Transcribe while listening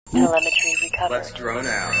Telemetry recovered. Let's drone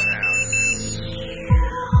out.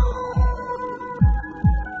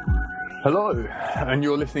 Hello, and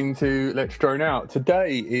you're listening to Let's Drone Out.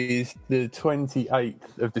 Today is the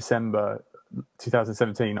 28th of December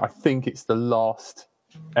 2017. I think it's the last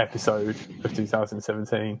episode of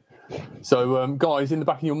 2017. So, guys, in the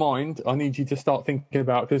back of your mind, I need you to start thinking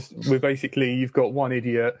about, because we're basically, you've got one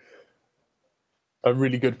idiot, a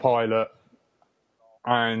really good pilot,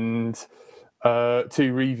 and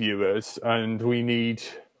two reviewers, and we need...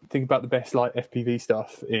 think about the best like FPV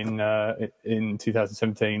stuff in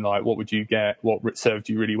 2017. Like, what would you get? What served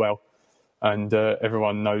you really well? And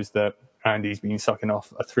everyone knows that Andy's been sucking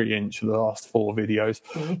off a 3-inch for the last 4 videos,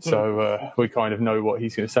 so we kind of know what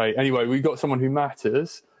he's going to say. Anyway, we've got someone who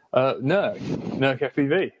matters. Nerk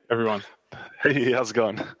FPV. Everyone. Hey, how's it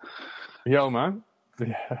going? Yo, man.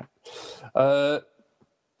 Yeah.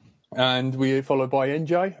 And we're followed by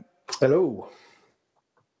NJ. Hello.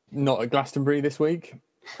 Not at Glastonbury this week.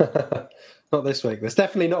 Not this week. There's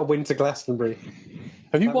definitely not a winter Glastonbury.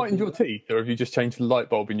 Have you whitened your teeth, or have you just changed the light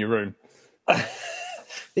bulb in your room?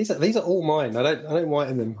 These are all mine. I don't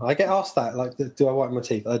whiten them. I get asked that, like, do I whiten my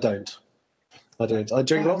teeth? I don't. I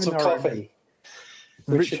drink lots of coffee.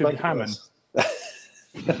 Richard Hammond.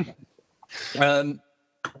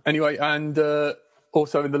 Anyway, and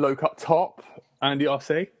also in the low cut top, Andy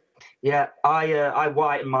RC. Yeah, I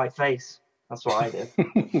whiten my face. That's what I do.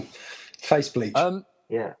 Face bleach.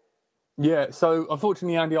 Yeah. Yeah, so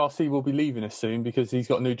unfortunately Andy RC will be leaving us soon because he's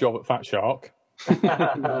got a new job at Fat Shark.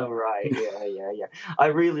 Right, yeah. I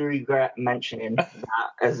really regret mentioning that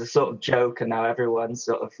as a sort of joke, and now everyone's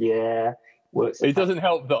sort of, works. It doesn't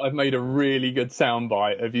help that I've made a really good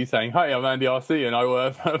soundbite of you saying, "Hey, I'm Andy RC and I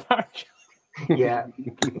work for Fat Shark."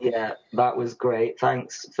 Yeah, that was great.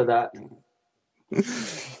 Thanks for that.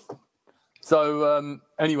 So,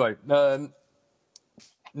 anyway,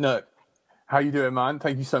 no. How you doing, man?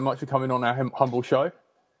 Thank you so much for coming on our humble show.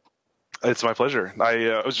 It's my pleasure.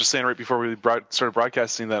 I was just saying right before we started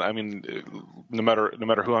broadcasting that, I mean, no matter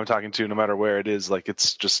who I'm talking to, no matter where it is, like,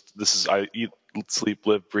 it's just, I eat, sleep,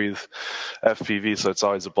 live, breathe FPV, so it's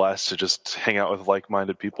always a blast to just hang out with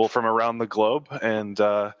like-minded people from around the globe and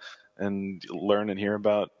learn and hear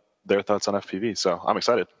about their thoughts on FPV. So I'm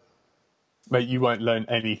excited. Mate, you won't learn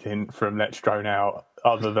anything from Let's Drone Out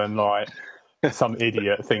other than, like, some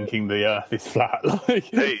idiot thinking the Earth is flat. Like,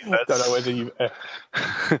 hey, I don't know whether you.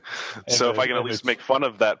 So if I can at least make fun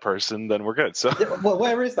of that person, then we're good. So, well,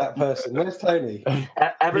 where is that person? Where's Tony?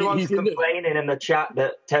 Everyone's complaining in the chat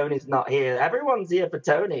that Tony's not here. Everyone's here for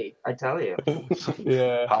Tony, I tell you.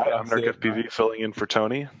 Yeah. Hi, I'm Nerk FPV filling in for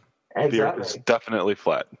Tony. Exactly. The Earth is definitely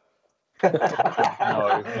flat.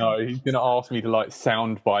 No, he's going to ask me to like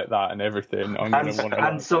soundbite that and everything. I'm going to want to.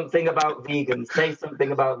 And something about vegans. Say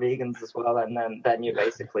something about vegans as well, and then you're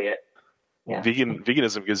basically it. Yeah.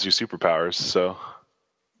 Veganism gives you superpowers, so.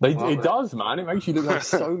 It does, man. It makes you look like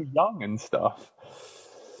so young and stuff.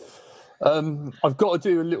 I've got to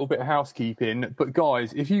do a little bit of housekeeping, but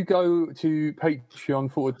guys, if you go to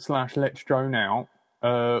Patreon/Let's Drone Out,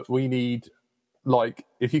 we need, like,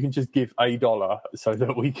 if you can just give $1 so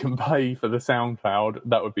that we can pay for the SoundCloud,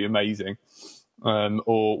 that would be amazing.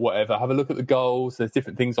 Or whatever. Have a look at the goals. There's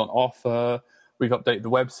different things on offer. We've updated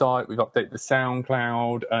the website. We've updated the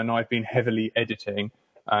SoundCloud, and I've been heavily editing.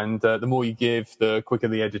 And the more you give, the quicker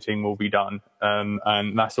the editing will be done.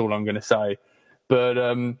 And that's all I'm going to say. But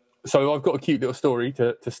so I've got a cute little story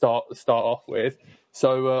to start off with.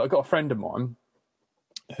 So I've got a friend of mine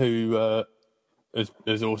who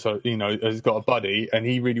is also, has got a buddy, and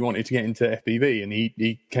he really wanted to get into FPV, and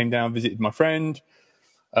he came down, visited my friend.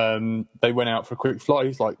 They went out for a quick fly.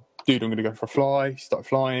 He's like, dude, I'm going to go for a fly. He started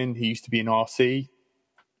flying. He used to be in RC,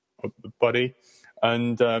 a buddy,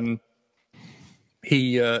 and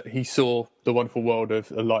he saw the wonderful world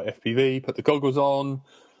of light FPV, put the goggles on,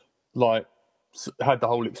 like, had the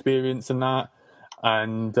whole experience and that,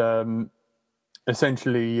 and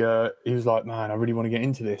essentially he was like, man, I really want to get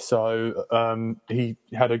into this. So he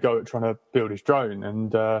had a go at trying to build his drone,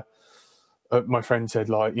 and my friend said,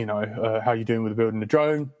 like, how you doing with building the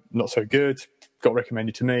drone? Not so good. Got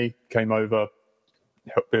recommended to me, came over,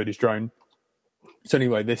 helped build his drone. So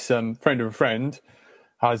anyway, this friend of a friend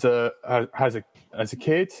has a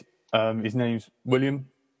kid. His name's William,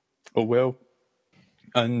 or Will,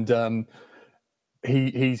 and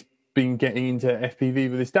he's been getting into FPV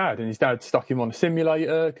with his dad, and his dad stuck him on a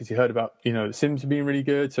simulator because he heard about, the sims are being really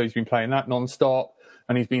good. So he's been playing that non-stop,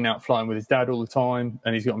 and he's been out flying with his dad all the time,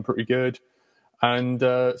 and he's gotten pretty good. And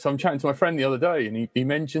so I'm chatting to my friend the other day, and he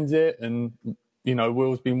mentions it, and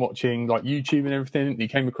Will's been watching like YouTube and everything. And he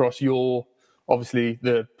came across your obviously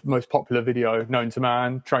the most popular video known to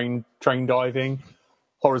man, train diving,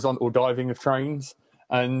 horizontal diving of trains.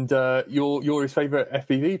 And you're his favourite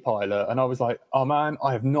FPV pilot. And I was like, oh man,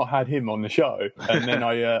 I have not had him on the show. And then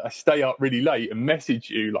I stay up really late and message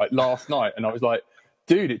you like last night. And I was like,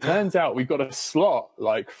 dude, it turns out we've got a slot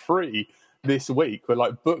like free this week. We're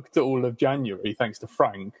like booked all of January, thanks to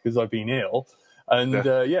Frank, because I've been ill. And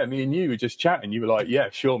me and you were just chatting. You were like, yeah,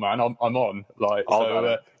 sure, man, I'm on. Like,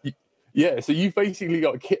 so you've basically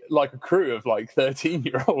got like a crew of like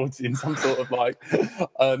 13-year-olds in some sort of like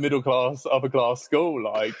middle class, upper class school,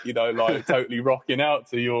 like, you know, like totally rocking out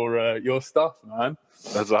to your stuff, man.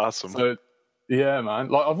 That's awesome. So yeah, man.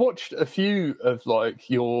 Like I've watched a few of like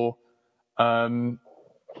your, a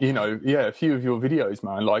few of your videos,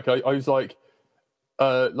 man. Like I was like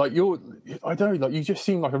you're, I don't know, like you just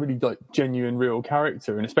seem like a really like genuine, real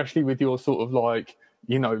character, and especially with your sort of like,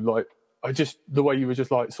 you know, like. The way you were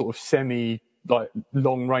just like sort of semi like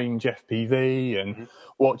long range FPV and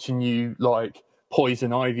watching you like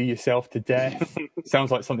poison ivy yourself to death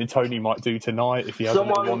sounds like something Tony might do tonight if he has a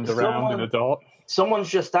wander around in the dark. Someone's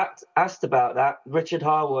just asked about that. Richard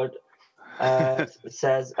Harwood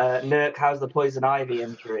says, Nurk, how's the poison ivy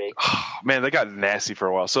injury? Man, they got nasty for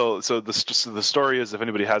a while. So the story is, if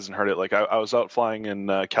anybody hasn't heard it, like I was out flying in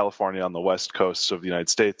California on the west coast of the United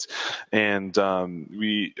States, and I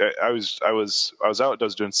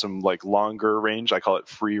was doing some like longer range, I call it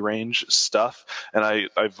free range stuff, and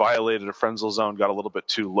I violated a Frenzel zone, got a little bit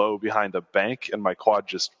too low behind a bank, and my quad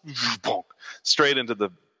just straight into the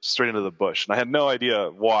bush, and I had no idea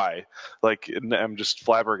why. Like, I'm just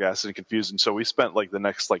flabbergasted and confused. And so we spent like the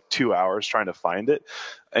next like 2 hours trying to find it,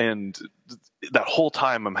 and that whole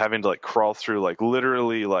time I'm having to like crawl through like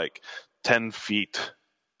literally like 10 feet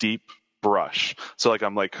deep brush. So like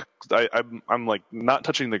I'm like not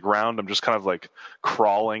touching the ground. I'm just kind of like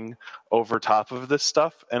crawling over top of this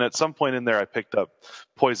stuff. And at some point in there, I picked up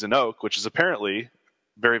poison oak, which is apparently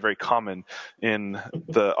very, very common on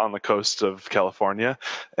the coast of California,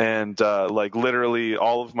 and like literally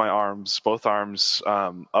all of my arms, both arms,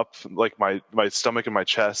 up like my stomach and my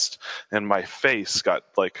chest and my face got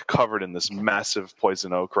like covered in this massive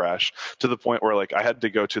poison oak rash, to the point where like I had to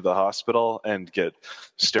go to the hospital and get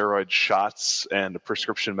steroid shots and a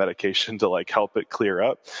prescription medication to like help it clear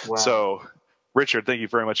up. Wow. So Richard, thank you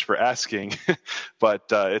very much for asking, but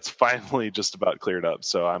it's finally just about cleared up,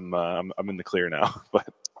 so I'm in the clear now. But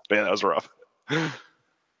man, that was rough.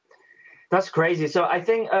 That's crazy. So I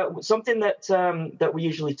think something that we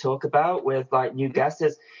usually talk about with like new guests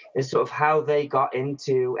is sort of how they got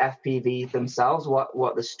into FPV themselves,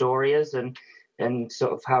 what the story is, and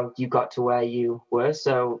sort of how you got to where you were.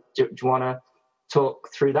 So do you want to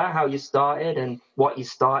talk through that, how you started and what you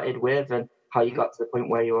started with, and how you got to the point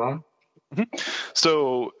where you are?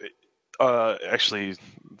 So actually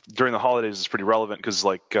during the holidays is pretty relevant, because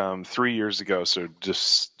like 3 years ago, so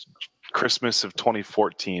just Christmas of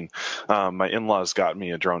 2014, my in-laws got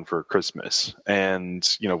me a drone for Christmas, and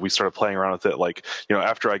you know, we started playing around with it, like, you know,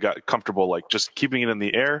 after I got comfortable like just keeping it in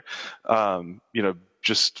the air, you know,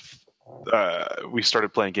 just we started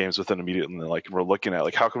playing games with it immediately. Like, we're looking at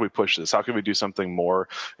like, how can we push this? How can we do something more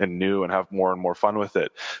and new and have more and more fun with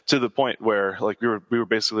it? To the point where like we were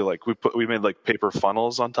basically like we made like paper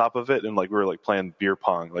funnels on top of it, and like we were like playing beer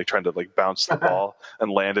pong, like trying to like bounce the ball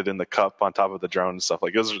and land it in the cup on top of the drone and stuff.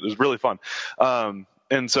 Like it was really fun.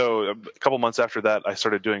 And so a couple months after that, I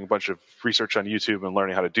started doing a bunch of research on YouTube and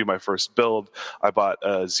learning how to do my first build. I bought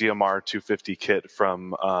a ZMR 250 kit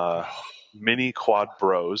from Mini Quad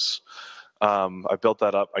Bros. I built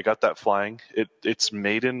that up. I got that flying. Its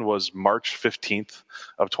maiden was March 15th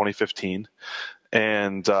of 2015,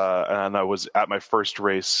 and I was at my first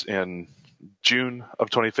race in June of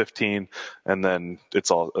 2015, and then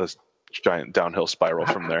it's all a giant downhill spiral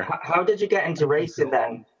from there. How did you get into racing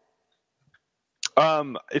then?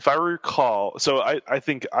 If I recall, so I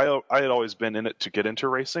think I had always been in it to get into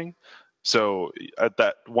racing. So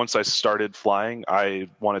once I started flying, I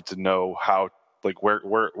wanted to know how, like,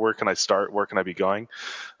 where can I start? Where can I be going?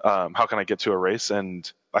 How can I get to a race?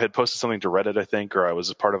 And I had posted something to Reddit, I think, or I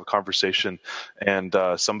was a part of a conversation, and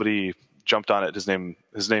somebody jumped on it. His name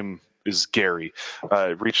is Gary.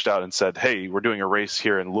 Reached out and said, "Hey, we're doing a race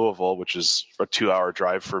here in Louisville, which is a 2-hour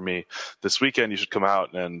drive for me this weekend. You should come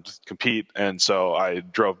out and compete." And so I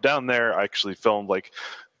drove down there. I actually filmed like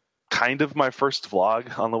kind of my first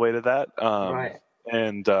vlog on the way to that. Right.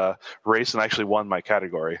 And race, and I actually won my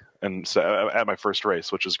category, and so at my first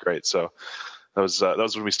race, which was great. So that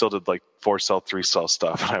was when we still did like 4-cell, 3-cell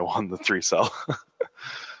stuff, and I won the 3-cell.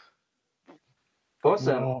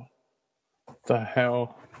 Awesome. What the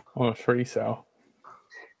hell on a 3-cell?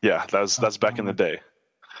 Yeah, that's back in the day.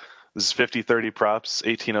 This is 50-30 props,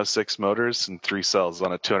 1806 motors, and 3 cells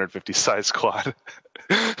on a 250 size quad.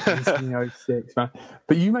 1806, man.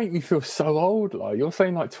 But you make me feel so old. Like you're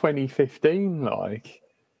saying, like 2015. Like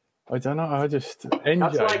I don't know. I just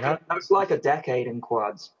NJ. That's like a decade in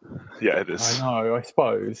quads. Yeah, it is. I know. I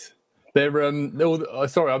suppose they're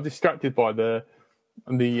sorry, I'm distracted by the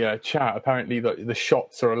chat. Apparently, the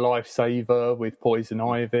shots are a lifesaver with poison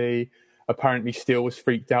ivy. Apparently, Steele was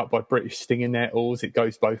freaked out by British stinging nettles. It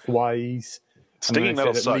goes both ways. Stinging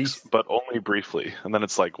nettle sucks, but only briefly, and then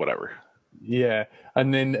it's like whatever. Yeah,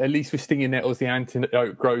 and then at least with stinging nettles, the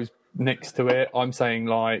antidote grows next to it. I'm saying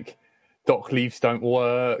like dock leaves don't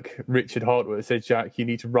work. Richard Hartwell said, Jack, you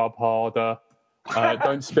need to rub harder.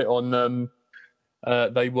 Don't spit on them.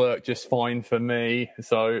 They work just fine for me.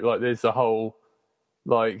 So like, there's a whole.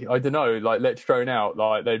 Like, I don't know, like Let's Drone Out,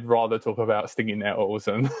 like they'd rather talk about stinging nettles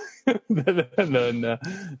than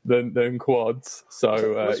quads.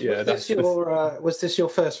 So was this your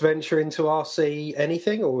first venture into RC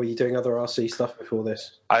anything, or were you doing other RC stuff before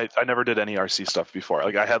this? I never did any RC stuff before.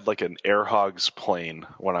 Like I had like an Airhogs plane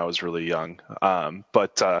when I was really young.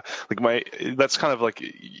 But that's kind of like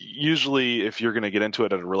usually if you're going to get into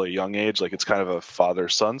it at a really young age, like it's kind of a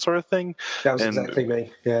father-son sort of thing. That was exactly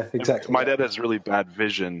me. Yeah, exactly. My dad has really bad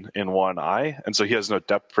vision in one eye, and so he has no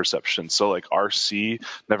depth perception. So like RC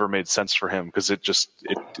never made sense for him because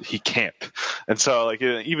he can't. And so like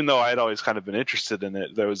even though I had always kind of been interested in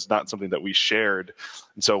it, that was not something that we shared.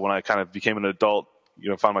 And so when I kind of became an adult,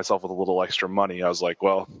 found myself with a little extra money, I was like,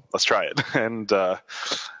 well, let's try it. And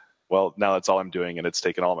well, now that's all I'm doing, and it's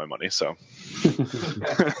taken all my money. So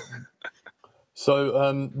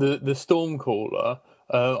so the Stormcaller.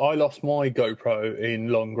 I lost my GoPro in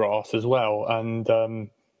long grass as well, and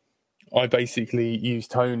I basically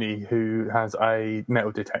used Tony, who has a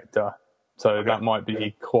metal detector, so that might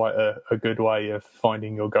be quite a good way of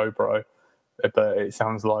finding your GoPro. But it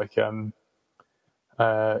sounds like, you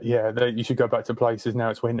should go back to places now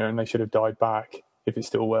it's winter, and they should have died back if it's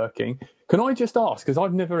still working. Can I just ask, because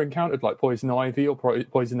I've never encountered like poison ivy or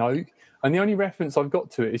poison oak, and the only reference I've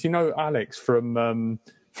got to it is, Alex from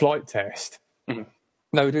Flight Test. Mm-hmm.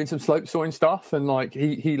 They were doing some slope sawing stuff, and like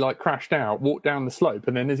he like crashed out, walked down the slope,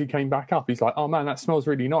 and then as he came back up, he's like, "Oh man, that smells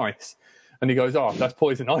really nice." And he goes, "Oh, that's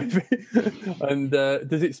poison ivy." And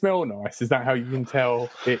does it smell nice? Is that how you can tell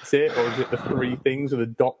it's it, or is it the 3 things with the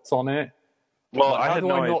dots on it? Well, like, how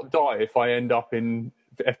do I not die if I end up in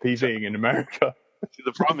FPVing in America?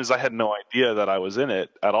 The problem is I had no idea that I was in it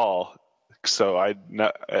at all. So I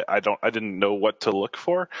didn't know what to look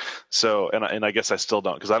for. So and I guess I still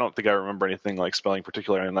don't, because I don't think I remember anything like smelling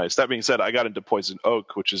particularly nice. That being said, I got into poison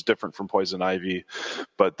oak, which is different from poison ivy,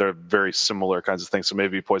 but they're very similar kinds of things. So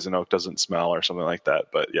maybe poison oak doesn't smell or something like that.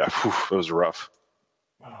 But yeah, it was rough.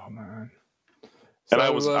 Oh man. And I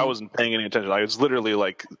wasn't paying any attention. I was literally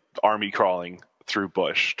like army crawling through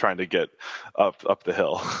bush trying to get up the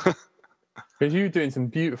hill. Because you're doing some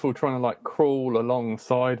beautiful, trying to like crawl along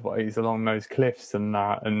sideways along those cliffs and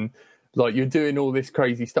that, and like you're doing all this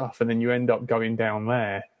crazy stuff, and then you end up going down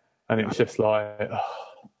there, and it's just like,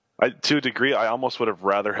 to a degree, I almost would have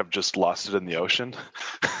rather have just lost it in the ocean.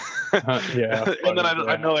 Yeah, and then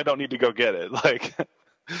I know I don't need to go get it. Like,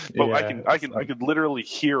 but yeah, I could literally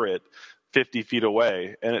hear it 50 feet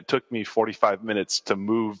away, and it took me 45 minutes to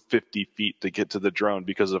move 50 feet to get to the drone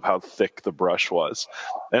because of how thick the brush was.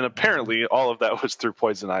 And apparently all of that was through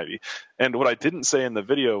poison ivy. And what I didn't say in the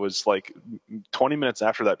video was like 20 minutes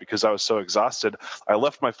after that, because I was so exhausted, I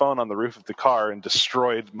left my phone on the roof of the car and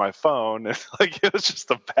destroyed my phone. Like, it was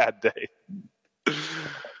just a bad day.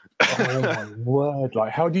 Oh my word.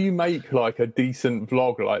 Like, how do you make like a decent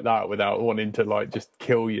vlog like that without wanting to like just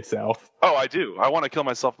kill yourself? Oh, I do. I want to kill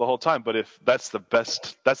myself the whole time, but if that's the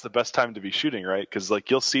best time to be shooting, right? Because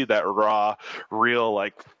like you'll see that raw, real,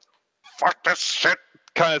 like, fuck this shit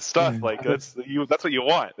kind of stuff. Like that's what you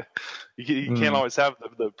want. You can't always have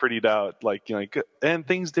the prettied out, like, and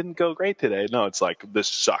things didn't go great today. No, it's like, this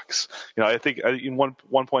sucks. I think in one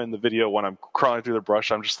point in the video when I'm crawling through the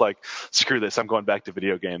brush, I'm just like, screw this, I'm going back to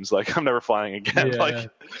video games. Like, I'm never flying again.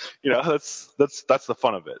 Yeah. That's the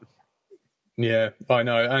fun of it. Yeah, I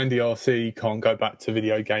know. Andy RC can't go back to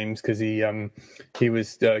video games because he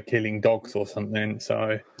was killing dogs or something.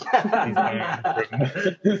 So he's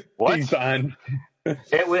banned. What? He's banned.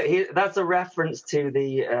 That's a reference to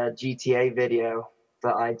the GTA video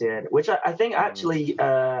that I did, which I think actually,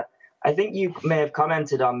 I think you may have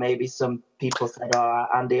commented on. Maybe some people said, "Oh,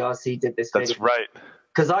 Andy RC did this video." That's right.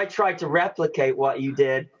 Because I tried to replicate what you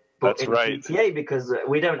did, but That's in right. GTA, because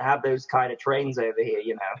we don't have those kind of trains over here,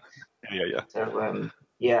 Yeah. So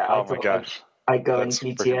yeah. Oh my gosh. I go That's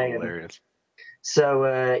in freaking GTA. hilarious.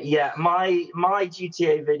 So yeah, my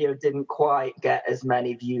GTA video didn't quite get as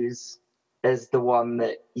many views as the one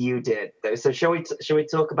that you did, though. So shall we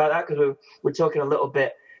talk about that, because we're talking a little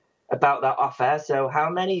bit about that off air. So how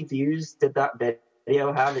many views did that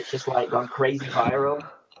video have? It's just like gone crazy viral.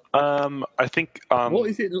 I think. What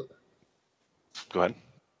is it? Go ahead.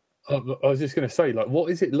 I was just going to say, like, what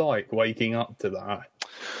is it like waking up to that?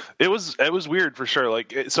 It was weird for sure.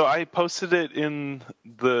 Like, so I posted it in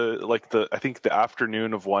I think the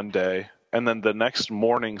afternoon of one day, and then the next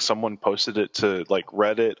morning someone posted it to like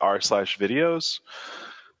Reddit r/videos,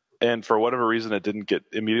 and for whatever reason it didn't get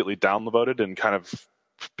immediately downloaded and kind of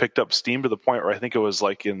picked up steam to the point where I think it was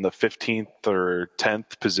like in the 15th or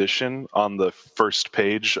 10th position on the first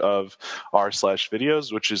page of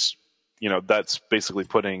r/videos, which is, that's basically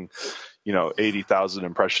putting, 80,000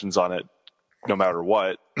 impressions on it no matter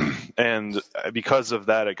what. And because of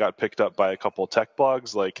that, it got picked up by a couple of tech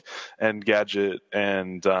blogs like Engadget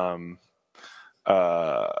and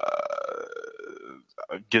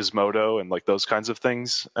Gizmodo and like those kinds of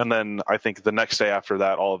things. And then I think the next day after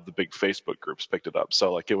that, all of the big Facebook groups picked it up.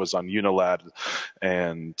 So like it was on Unilad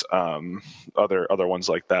and other ones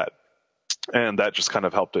like that. And that just kind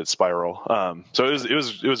of helped it spiral. So it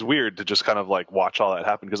was weird to just kind of like watch all that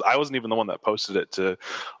happen, because I wasn't even the one that posted it to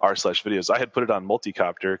r/videos. I had put it on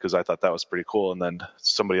Multicopter because I thought that was pretty cool, and then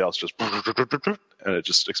somebody else just and it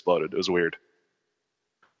just exploded. It was weird.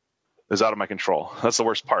 It was out of my control. That's the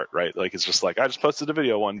worst part, right? Like it's just like I just posted a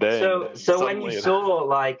video one day. So when you saw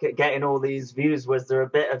like getting all these views, was there a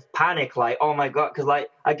bit of panic, like, oh my god? Because like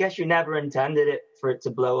I guess you never intended it for it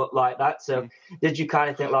to blow up like that. So did you kind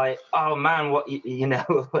of think like, oh man, what you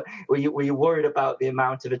know? were you worried about the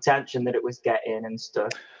amount of attention that it was getting and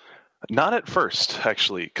stuff? Not at first,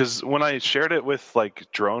 actually, because when I shared it with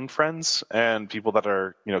like drone friends and people that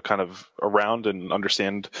are, kind of around and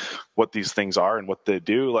understand what these things are and what they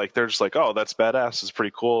do, like they're just like, oh, that's badass. It's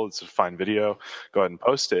pretty cool. It's a fine video. Go ahead and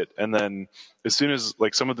post it. And then as soon as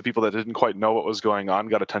like some of the people that didn't quite know what was going on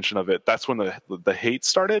got attention of it, that's when the hate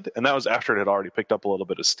started. And that was after it had already picked up a little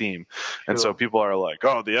bit of steam. And so people are like,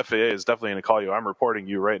 oh, the FAA is definitely going to call you. I'm reporting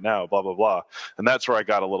you right now, blah, blah, blah. And that's where I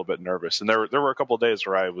got a little bit nervous. And there were a couple of days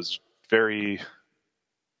where I was very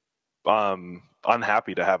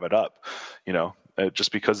unhappy to have it up,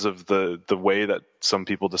 just because of the way that some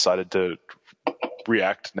people decided to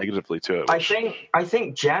react negatively to it. I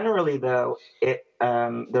think generally though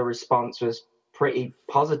the response was pretty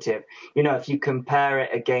positive. If you compare it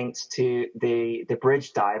against to the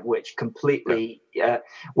bridge dive, which completely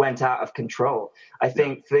went out of control. I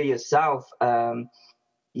think for yourself,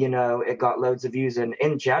 it got loads of views, and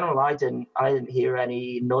in general, I didn't hear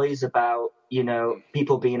any noise about,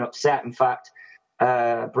 people being upset. In fact,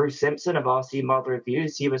 Bruce Simpson of RC Mod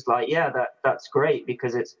Reviews, he was like, yeah, that's great,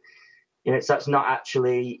 because that's not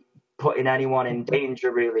actually putting anyone in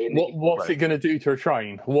danger, really. What's it going to do to a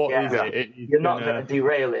train? What is it? You're not going to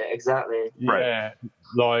derail it, exactly. Yeah,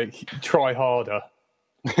 like try harder.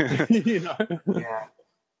 Yeah.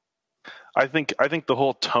 I think the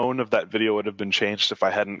whole tone of that video would have been changed if I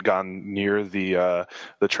hadn't gone near the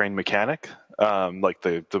train mechanic, like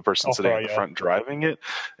the person sitting at the front driving it.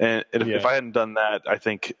 And if I hadn't done that, I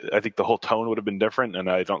think the whole tone would have been different, and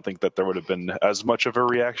I don't think that there would have been as much of a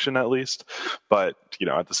reaction, at least. But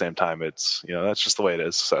at the same time, it's that's just the way it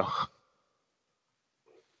is. So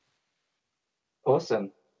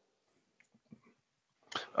awesome.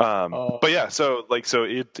 But yeah,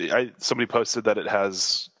 somebody posted that it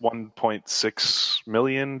has 1.6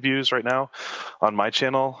 million views right now on my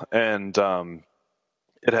channel, and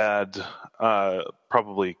it had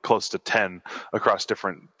probably close to 10 across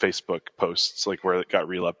different Facebook posts, like where it got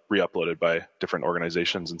re-uploaded by different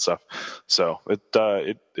organizations and stuff. So it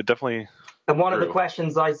definitely. And one of the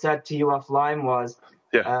questions I said to you offline was,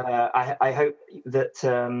 I hope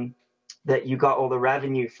that that you got all the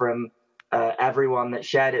revenue from everyone that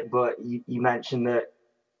shared it, but you mentioned that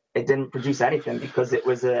it didn't produce anything because it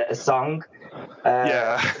was a song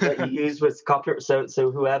that you used with copyright.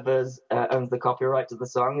 So whoever owns the copyright to the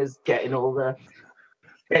song is getting all the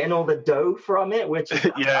dough from it, which is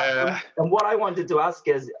awesome. And what I wanted to ask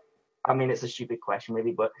is, I mean, it's a stupid question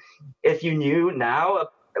really, but if you knew now,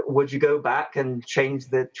 would you go back and change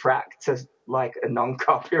the track to like a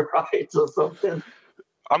non-copyright or something?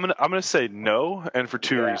 I'm gonna say no, and for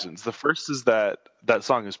two reasons. The first is that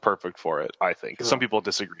song is perfect for it, I think. Sure. Some people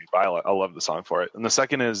disagree, but I love the song for it. And the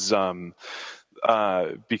second is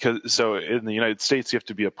because in the United States you have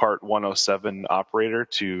to be a Part 107 operator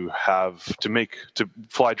to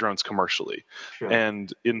fly drones commercially. Sure.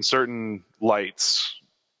 And in certain lights,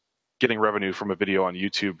 getting revenue from a video on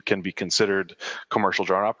YouTube can be considered commercial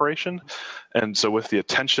drone operation. And so with the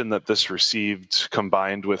attention that this received,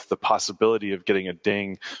 combined with the possibility of getting a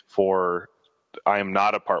ding for I am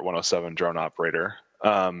not a Part 107 drone operator,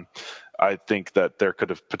 I think that there could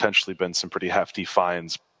have potentially been some pretty hefty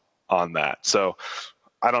fines on that. So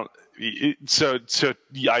I don't. So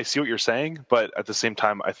yeah, I see what you're saying, but at the same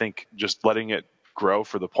time, I think just letting it grow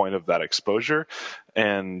for the point of that exposure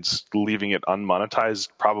and leaving it unmonetized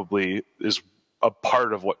probably is a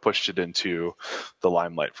part of what pushed it into the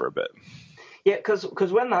limelight for a bit. Yeah,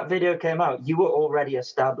 because when that video came out, you were already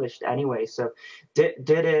established anyway. So did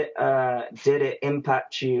it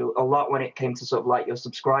impact you a lot when it came to sort of like your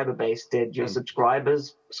subscriber base? Did your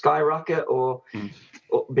subscribers skyrocket or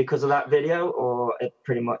because of that video, or it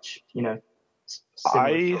pretty much, you know?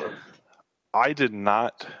 I did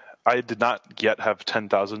not yet have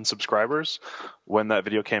 10,000 subscribers when that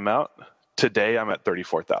video came out. Today I'm at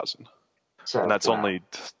 34,000. So, and that's only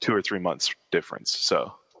 2 or 3 months difference.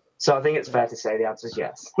 So I think it's fair to say the answer is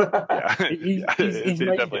yes. Yeah. He's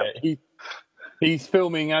made it. He's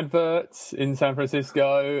filming adverts in San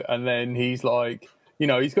Francisco, and then he's like, you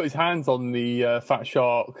know, he's got his hands on the Fat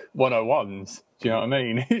Shark 101s. Do you know what I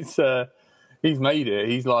mean? It's he's made it.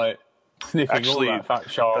 He's like sniffing all that Fat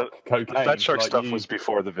Shark cocaine. The Fat Shark like stuff was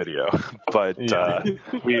before the video, but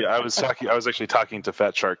I was actually talking to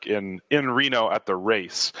Fat Shark in Reno at the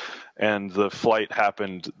race, and the flight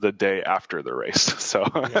happened the day after the race. So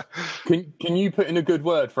can you put in a good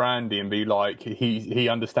word for Andy and be like, he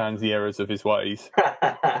understands the errors of his ways?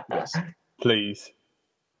 Yes, please.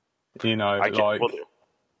 You know,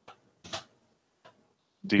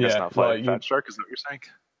 do you guys not fly like, Fat Shark? Is that what you're saying?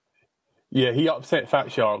 Yeah, he upset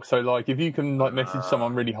Fat Shark. So, like, if you can like message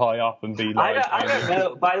someone really high up and be like, I don't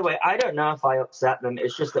know. By the way, I don't know if I upset them.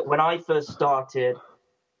 It's just that when I first started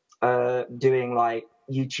doing like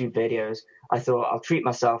YouTube videos, I thought I'll treat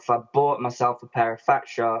myself. I bought myself a pair of Fat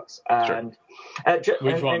Sharks, and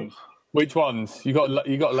Which ones? You got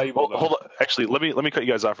to label them. Hold on. Actually, let me cut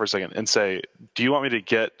you guys off for a second and say, do you want me to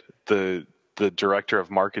get the director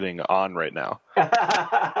of marketing on right now?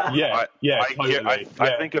 I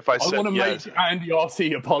think if I said want to yes, make Andy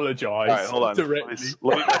RC apologize. All right, hold on. Directly.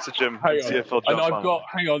 Let me message him and see if he'll jump on.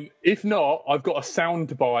 Hang on. If not, I've got a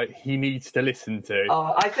sound bite he needs to listen to.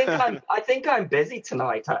 I think I'm busy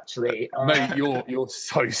tonight, actually. Mate, you're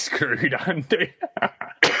so screwed, Andy.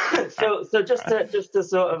 So just to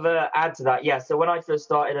sort of add to that, yeah. So when I first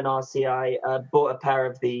started in RC, I bought a pair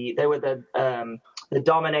of the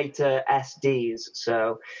Dominator SDs,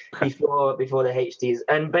 so before the HDs,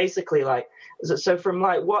 and basically like so from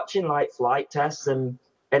like watching like flight tests and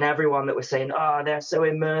everyone that was saying, oh, they're so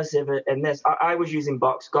immersive and this, I was using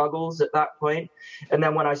box goggles at that point, and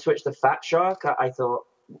then when I switched to Fat Shark, I thought,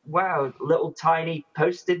 wow, little tiny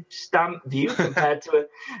postage stamp view compared to a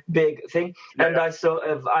big thing, and I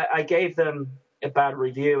gave them a bad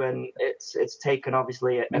review, and it's taken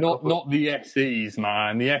obviously not the SEs,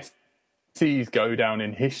 man. The SEs go down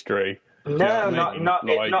in history. No, not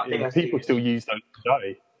the SEs. People still use those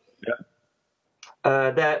today.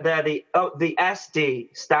 Yeah. They're the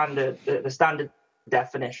SD standard, the standard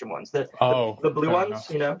definition ones. The blue ones, enough.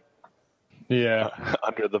 You know. Yeah.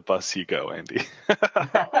 Under the bus you go, Andy.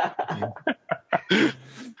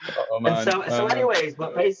 Anyways,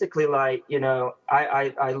 but basically, like, you know,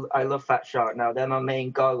 I love Fat Shark now. They're my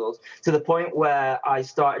main goggles, to the point where I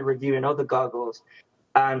started reviewing other goggles,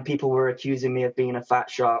 and people were accusing me of being a Fat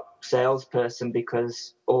Shark salesperson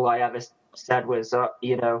because all I ever said was,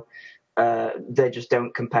 you know, they just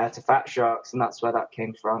don't compare to Fat Sharks, and that's where that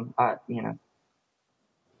came from. You know.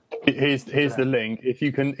 Here's the link. If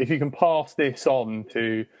you can pass this on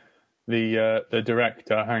to the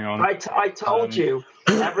director. Hang on. I told you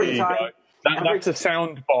every time. That's a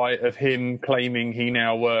sound bite of him claiming he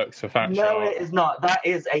now works for Fat Shark. No, it is not. That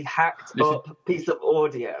is a hacked up piece of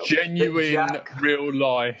audio. Genuine, real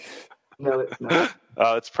life. No, it's not.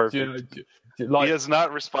 Oh, it's perfect. He has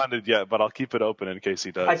not responded yet, but I'll keep it open in case he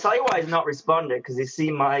does. I tell you why he's not responded, because he's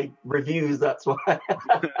seen my reviews, that's why.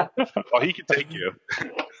 Oh, he can take you.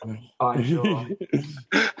 I'm sure.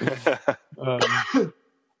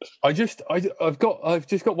 I've just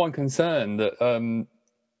got one concern that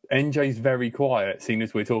NJ's very quiet, seeing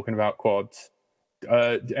as we're talking about quads.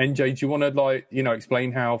 NJ, do you want to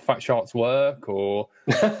explain how Fat Sharks work, or?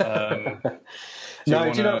 Do you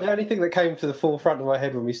know the only thing that came to the forefront of my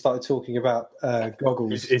head when we started talking about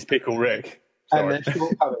goggles is Pickle Rick. Sorry. And their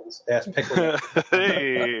shortcomings. Yes, Pickle Rick.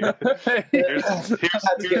 Hey,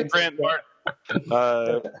 here's Grant Martin.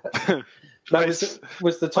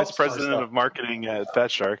 Was the top Vice President of Marketing at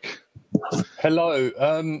Fat Shark.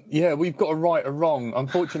 Hello. Yeah, we've got a right or wrong.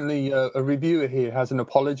 Unfortunately, a reviewer here has an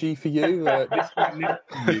apology for you. This man next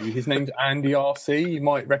to you, his name's Andy RC. You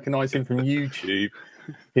might recognise him from YouTube.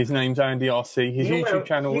 His name's Andy RC. His YouTube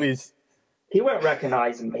channel is... He won't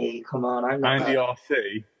recognise me. Come on, I'm not Andy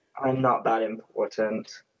RC. I'm not that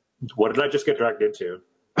important. What did I just get dragged into?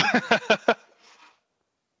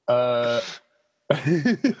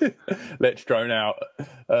 Let's drone out.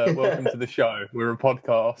 Welcome to the show. We're a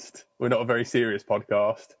podcast. We're not a very serious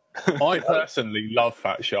podcast. I personally love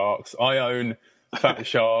Fat Sharks. I own Fat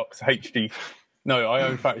Sharks HD. No, I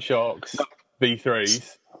own Fat Sharks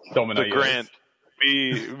V3s. Dominators. But Grant,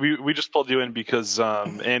 we just pulled you in because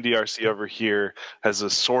Andy RC over here has a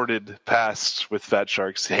sordid past with Fat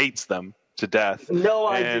Sharks. He hates them to death. No,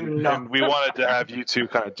 I do not. And we wanted to have you two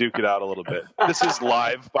kind of duke it out a little bit. This is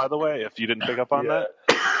live, by the way, if you didn't pick up on that.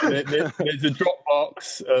 There's a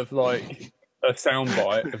Dropbox of like a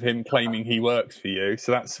soundbite of him claiming he works for you,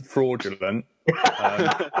 so that's fraudulent.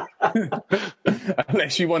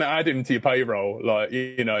 Unless you want to add him to your payroll, like,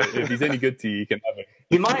 you know, if he's any good to you, you can have him.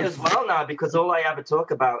 You might as well now, because all I ever talk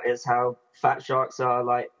about is how Fat Sharks are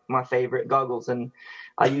like my favorite goggles, and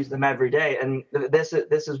I use them every day. And this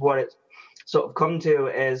is what it's sort of come to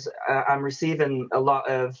is I'm receiving a lot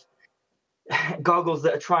of goggles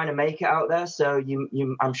that are trying to make it out there. So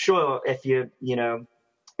I'm sure if you know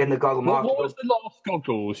in the goggle market. What was the last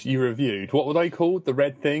goggles you reviewed? What were they called? The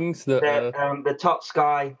red things? The Top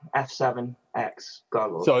Sky F7X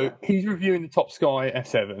goggles. So he's reviewing the Top Sky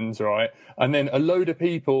F7s, right? And then a load of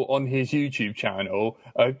people on his YouTube channel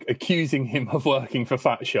are accusing him of working for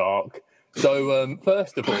Fat Shark. So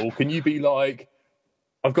first of all, can you be like,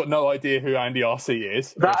 I've got no idea who Andy RC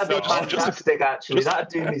is. That'd be fantastic, actually. That'd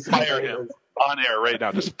do me some fire him on air right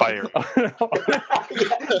now. Just fire him.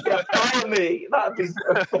 Yeah, fire me. That'd be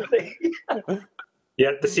so funny.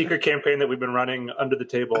 Yeah, the secret campaign that we've been running under the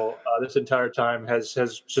table this entire time has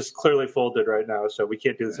just clearly folded right now. So we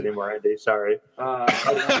can't do this anymore, Andy. Sorry. Oh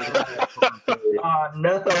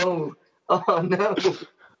no! Oh no!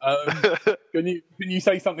 Can you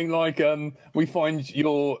say something like, we find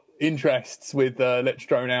your interests with Let's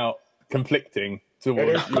Drone Out conflicting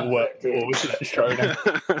towards your work towards Let's Drone Out?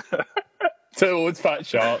 Towards Fat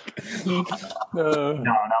Shark. No,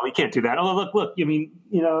 we can't do that. Oh, look. I mean,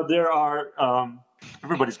 you know, there are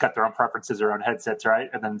everybody's got their own preferences around headsets, right?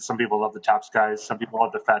 And then some people love the Top Skies, some people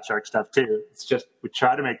love the Fat Shark stuff too. It's just we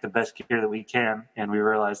try to make the best gear that we can, and we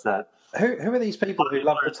realize that. Who are these people who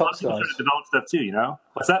love the Top Skies? Develop stuff too, you know.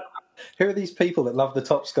 What's that? Who are these people that love the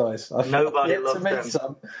Top Skies? Nobody loves them.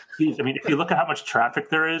 Some. I mean, if you look at how much traffic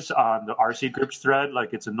there is on the RC Groups thread,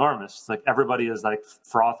 like it's enormous. It's like everybody is like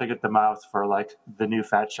frothing at the mouth for like the new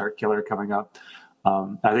Fat Shark killer coming up.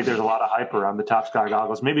 I think there's a lot of hype around the Top Sky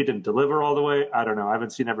goggles. Maybe it didn't deliver all the way. I don't know. I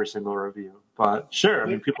haven't seen every single review, but sure. I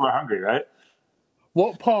mean, people are hungry, right?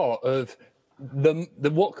 What part of the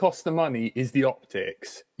what costs the money is the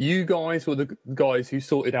optics? You guys were the guys who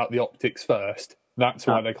sorted out the optics first. That's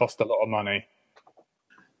why they cost a lot of money.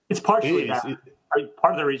 It's partially that.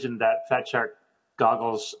 Part of the reason that Fat Shark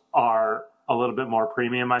goggles are a little bit more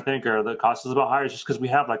premium, I think, or the cost is a bit higher, is just because we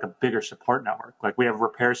have like a bigger support network. Like we have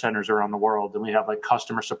repair centers around the world, and we have like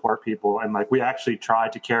customer support people, and like we actually try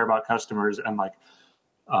to care about customers and like,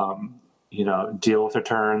 you know, deal with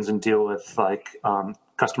returns and deal with like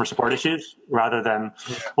customer support issues, rather than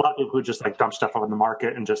a lot of people who just like dump stuff on the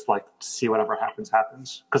market and just like see whatever happens.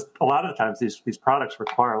 Because a lot of the times these products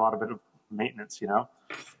require a lot of bit of maintenance, you know.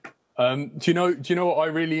 Do you know what I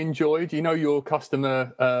really enjoyed? You know, your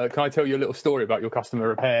customer. Can I tell you a little story about your customer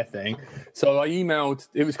repair thing? So I emailed.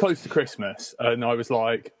 It was close to Christmas, and I was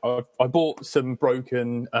like, I bought some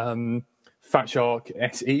broken Fat Shark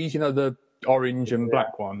SEs. You know, the orange and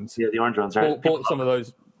black ones. Yeah, the orange ones. Right. Bought some of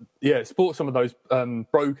those. Yeah, bought some of those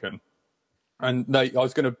broken, and I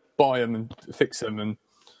was going to buy them and fix them and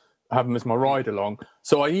have them as my ride along.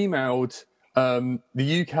 So I emailed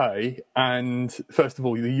the UK and, first of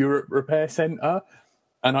all, the Europe Repair Centre,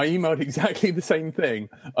 and I emailed exactly the same thing,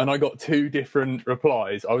 and I got two different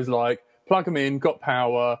replies. I was like, plug them in, got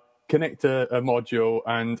power, connect a module,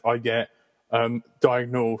 and I get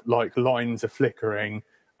diagonal like lines are flickering.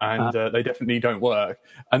 And they definitely don't work.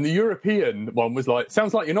 And the European one was like,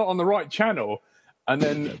 sounds like you're not on the right channel. And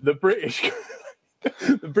then the British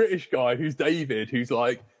guy, who's David, who's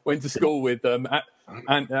like went to school with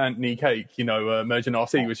Anthony Cake, you know, Mergent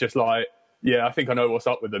RC, was just like, yeah, I think I know what's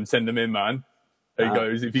up with them. Send them in, man. He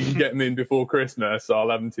goes, if you can get them in before Christmas, I'll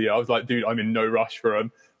have them to you. I was like, dude, I'm in no rush for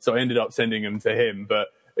them. So I ended up sending them to him. But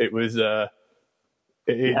it was, it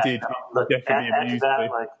did definitely amuse me.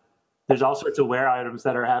 there's all sorts of wear items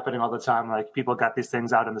that are happening all the time. Like people got these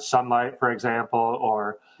things out in the sunlight, for example,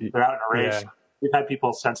 or they're out in a race. Yeah. We've had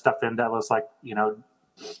people send stuff in that was like,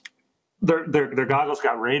 their goggles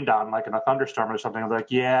got rained on, like in a thunderstorm or something. I'm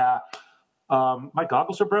like, yeah, my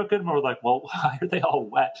goggles are broken. And we're like, well, why are they all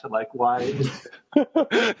wet? Like, why?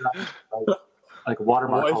 like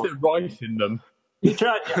watermark. Why is it rice in them? We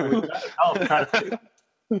tried to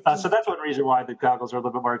so that's one reason why the goggles are a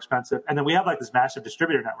little bit more expensive. And then we have like this massive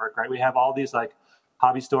distributor network, right? We have all these like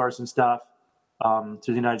hobby stores and stuff through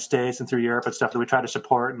the United States and through Europe and stuff that we try to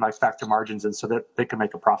support and like factor margins in so that they can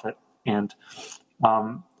make a profit. And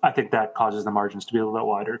I think that causes the margins to be a little bit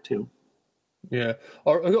wider too. Yeah.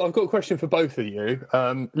 I've got a question for both of you.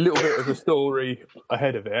 A little bit of a story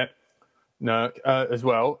ahead of it, as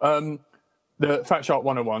well. The Fat Shark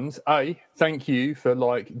 101s. Thank you for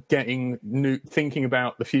like thinking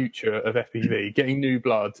about the future of FPV, getting new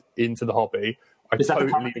blood into the hobby. Is that the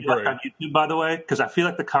comment that you left on YouTube, by the way? Because I feel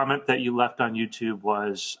like the comment that you left on YouTube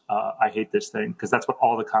was, I hate this thing, because that's what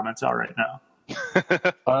all the comments are right now.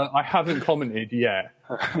 I haven't commented yet,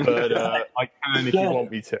 but I can if you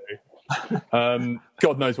want me to.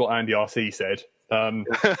 God knows what Andy RC said.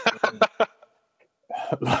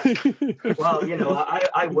 Well,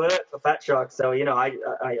 I work for Fat Shark, so I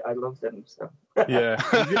love them. So yeah,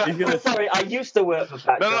 sorry, I used to work for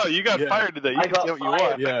Fat Shark. No, you got fired today. You got what you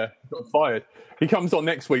want. Yeah, got fired. He comes on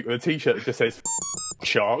next week with a T-shirt that just says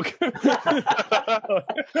 "Shark."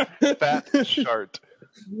 Fat Shark.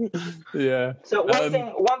 Yeah. So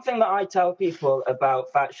one thing that I tell people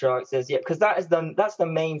about Fat Sharks is because that's the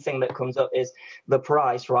main thing that comes up is the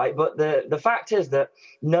price, right? But the fact is that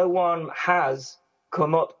no one has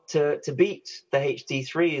come up to beat the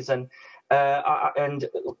HD3s, and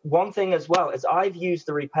one thing as well is I've used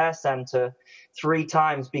the repair center 3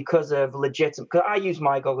 times because I use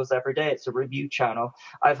my goggles every day. It's a review channel.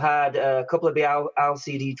 I've had a couple of the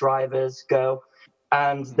LCD drivers go,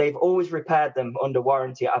 and they've always repaired them under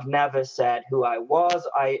warranty. I've never said who I was.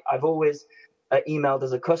 I've always emailed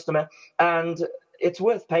as a customer, and it's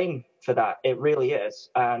worth paying for that. It really is.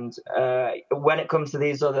 And when it comes to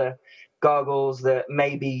these other goggles that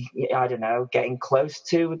maybe, I don't know, getting close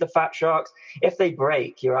to the Fat Sharks, if they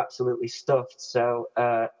break, you're absolutely stuffed. So,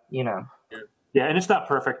 Yeah, and it's not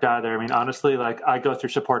perfect either. I mean, honestly, like I go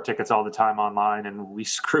through support tickets all the time online, and we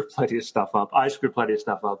screw plenty of stuff up. I screw plenty of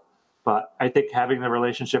stuff up. But I think having the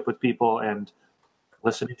relationship with people and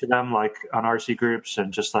listening to them, like on RC groups,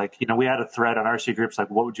 and just like, we had a thread on RC groups, like,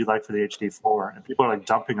 what would you like for the HD4? And people are like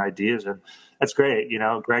dumping ideas, and that's great.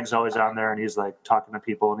 Greg's always on there, and he's like talking to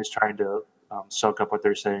people, and he's trying to soak up what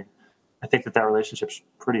they're saying. I think that relationship's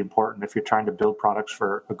pretty important if you're trying to build products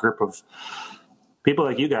for a group of people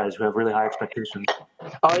like you guys who have really high expectations.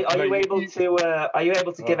 Are you able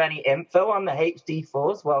to give any info on the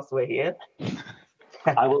HD4s whilst we're here?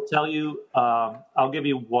 I will tell you, I'll give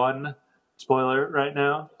you one spoiler right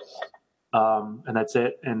now, and that's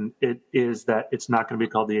it. And it is that it's not going to be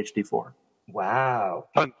called the HD4. Wow!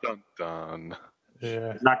 Dun dun dun.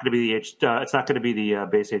 Yeah. It's not going to be it's not going to be the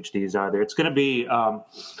base HDs either. It's going to be.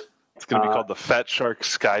 It's going to be called the Fat Shark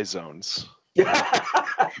Sky Zones. The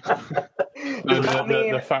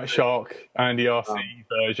Fat Shark Andy RC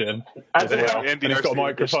version. And it's got a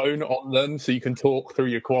microphone on them, so you can talk through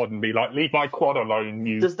your quad and be like, "Leave my quad alone,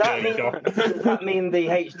 you." Does that mean the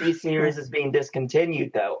HD series is being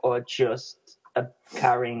discontinued though, or just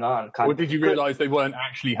carrying on? Or did you realise they weren't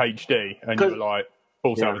actually HD and you were like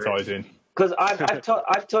false advertising? Because I've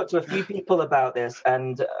talked to a few people about this,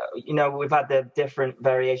 and we've had the different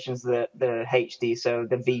variations of the HD, so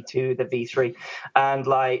the V2, the V3, and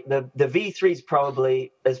like the V3 is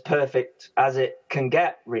probably as perfect as it can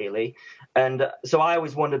get, really. And so I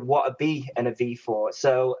always wondered what a B and a V4.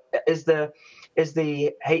 So is the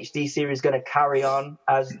HD series going to carry on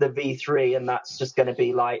as the V3, and that's just going to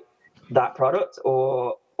be like that product,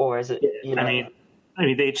 or is it? I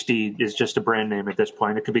mean, the HD is just a brand name at this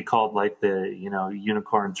point. It could be called like the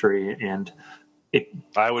Unicorn 3, and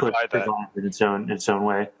I would buy that in its own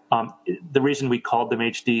way. The reason we called them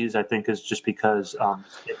HDs, I think, is just because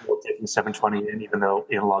we're taking 720 in, even though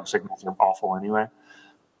analog signals are awful anyway.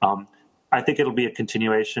 I think it'll be a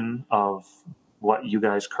continuation of what you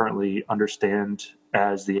guys currently understand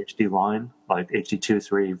as the HD line, like HD2,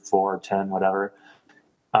 3, 4, 10, whatever.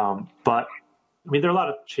 But I mean, there are a lot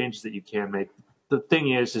of changes that you can make. The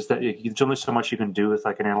thing is that there's only so much you can do with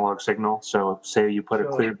like an analog signal. So say you put a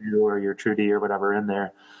Clearview or your TrueD or whatever in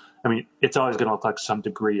there. I mean, it's always going to look like some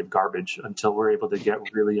degree of garbage until we're able to get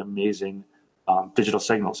really amazing digital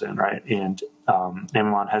signals in, right? And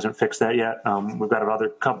Amimon hasn't fixed that yet. We've got a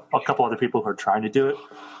couple other people who are trying to do it.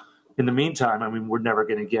 in the meantime, I mean, we're never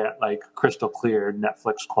going to get like crystal clear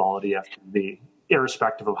Netflix quality FTV,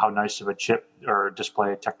 irrespective of how nice of a chip or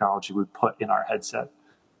display technology we put in our headset.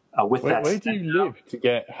 Where do you live to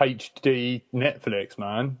get HD Netflix,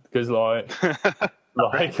 man? Because like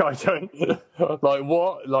I don't like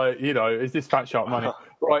what, like, you know, is this Fat Shark money?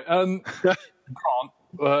 Right.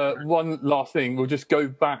 One last thing. We'll just go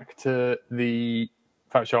back to the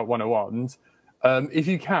Fat Shark 101s. If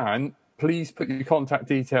you can, please put your contact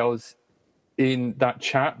details in that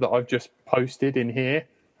chat that I've just posted in here,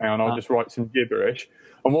 and I'll just write some gibberish.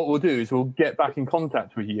 And what we'll do is we'll get back in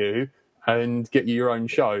contact with you and get you your own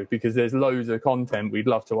show, because there's loads of content we'd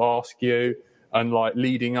love to ask you, and like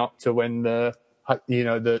leading up to when the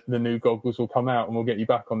new goggles will come out, and we'll get you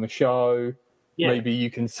back on the show. Yeah. Maybe you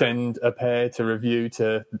can send a pair to review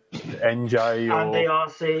to NJ or and the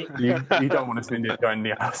RC. You don't want to send it to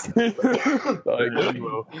Andy RC. Like,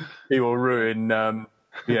 he will ruin.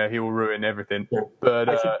 He will ruin everything. Yeah. But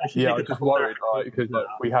I'm just worried, like, because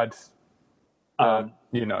we had,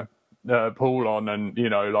 Paul on,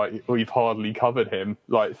 and like we've hardly covered him.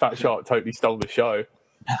 Like Fat Shark totally stole the show.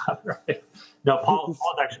 Right. No, Paul's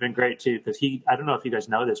actually been great too, because I don't know if you guys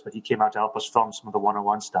know this, but he came out to help us film some of the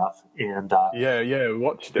 101 stuff, and we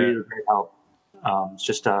watched it. Was great help. It's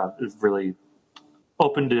just really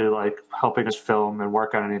open to like helping us film and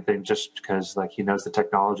work on anything, just because like he knows the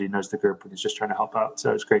technology, knows the group, and he's just trying to help out.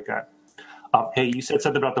 So it's a great guy. Hey, you said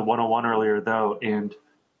something about the 101 earlier though, and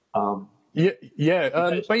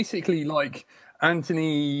basically like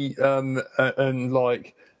Anthony and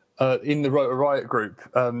like. In the Rotor Riot group,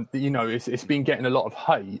 it's been getting a lot of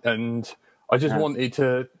hate, and I just wanted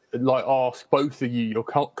to like ask both of you your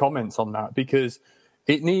comments on that, because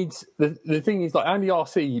it needs the thing is, like Andy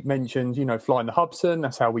RC mentioned, flying the Hubsan.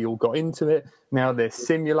 That's how we all got into it. Now there's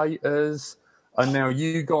simulators, and now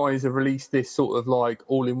you guys have released this sort of like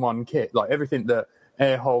all-in-one kit, like everything that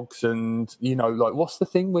Air Hogs and like what's the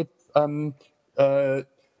thing with a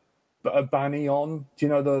Banny on? Do you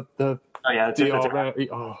know the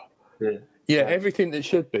DRL? Yeah, everything that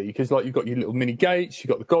should be, because like you've got your little mini gates, you've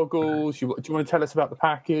got the goggles. Do you want to tell us about the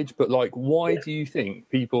package? But like, why do you think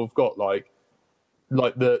people have got like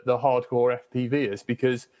the hardcore FPVers?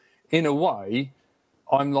 Because in a way,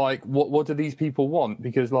 I'm like, what do these people want?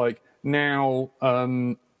 Because like now,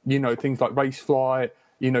 things like Race Flight,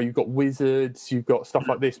 you've got Wizards, you've got stuff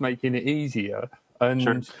like this making it easier, and.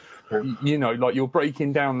 Sure. Like you're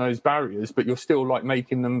breaking down those barriers, but you're still like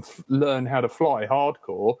making them learn how to fly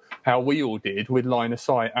hardcore, how we all did with line of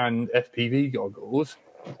sight and FPV goggles.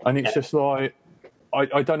 And it's just like,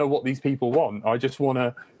 I don't know what these people want. I just want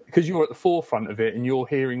to, because you're at the forefront of it and you're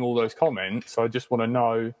hearing all those comments. I just want to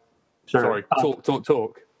know. Sure. Sorry,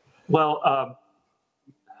 talk. Well,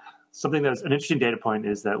 something that's an interesting data point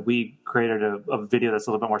is that we created a video that's a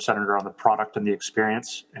little bit more centered around the product and the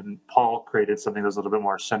experience, and Paul created something that's a little bit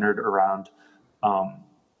more centered around,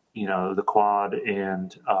 the quad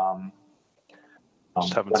and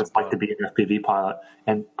what it's like to be an FPV pilot.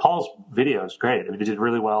 And Paul's video is great. I mean, he did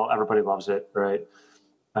really well. Everybody loves it, right?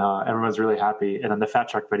 Everyone's really happy. And then the Fat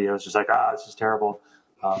Shark video is just like, this is terrible.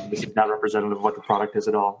 This is not representative of what the product is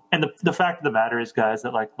at all. And the fact of the matter is, guys,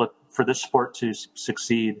 that like, look, for this sport to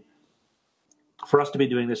succeed, for us to be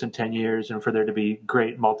doing this in 10 years and for there to be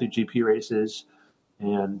great multi-GP races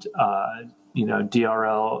and,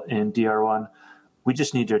 DRL and DR1, we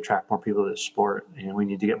just need to attract more people to this sport, and we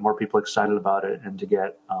need to get more people excited about it, and to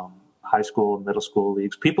get high school and middle school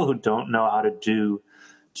leagues, people who don't know how to do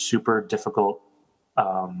super difficult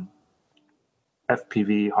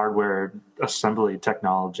FPV hardware assembly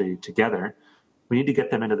technology together. We need to get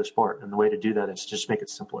them into the sport, and the way to do that is just make it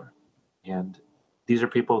simpler. And these are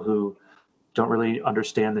people who don't really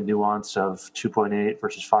understand the nuance of 2.8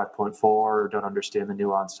 versus 5.4, don't understand the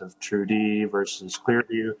nuance of TrueD versus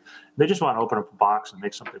Clearview. They just want to open up a box and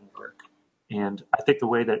make something work. And I think the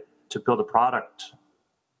way that to build a product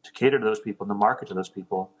to cater to those people and to market to those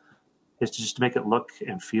people is to just make it look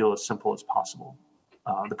and feel as simple as possible.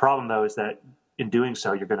 The problem, though, is that in doing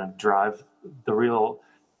so, you're going to drive the real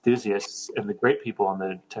enthusiasts and the great people in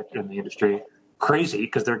the tech in the industry crazy,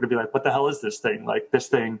 because they're going to be like, what the hell is this thing? Like, this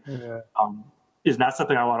thing is not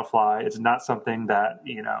something I want to fly. It's not something that,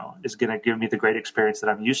 is going to give me the great experience that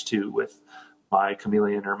I'm used to with my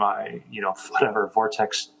Chameleon or my, whatever,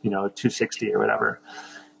 Vortex, 260 or whatever.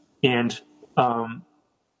 And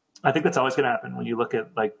I think that's always going to happen when you look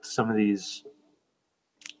at like some of these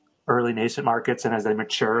early nascent markets, and as they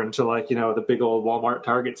mature into like, the big old Walmart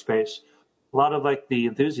Target space, a lot of like the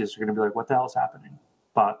enthusiasts are going to be like, what the hell is happening?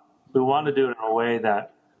 But we want to do it in a way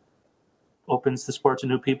that opens the sport to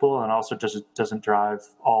new people, and also doesn't drive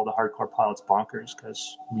all the hardcore pilots bonkers,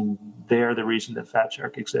 because I mean they're the reason that Fat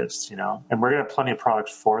Shark exists, you know. And we're gonna have plenty of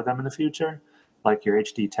products for them in the future, like your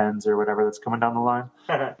HD10s or whatever that's coming down the line.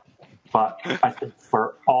 But I think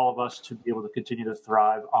for all of us to be able to continue to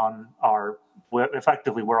thrive on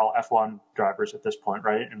effectively we're all F1 drivers at this point,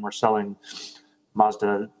 right? And we're selling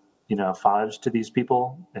Mazda, 5s to these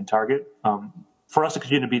people in Target. For us to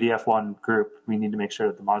continue to be the F1 group, we need to make sure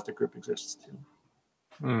that the Mazda group exists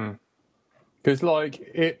too. Because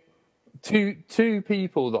two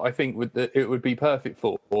people that I think it would be perfect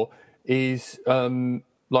for is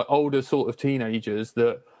like older sort of teenagers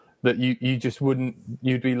that you just wouldn't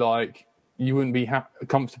be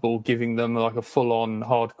comfortable giving them like a full on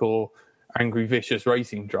hardcore angry vicious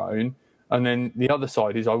racing drone. And then the other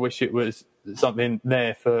side is I wish it was something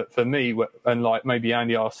there for me and like maybe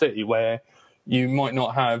Andy RC, where you might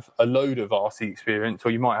not have a load of RC experience,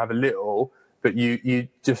 or you might have a little, but you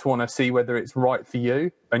just want to see whether it's right for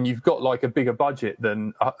you, and you've got like a bigger budget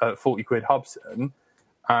than a 40 quid Hubsan,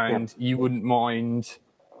 and you wouldn't mind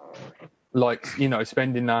like,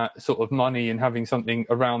 spending that sort of money and having something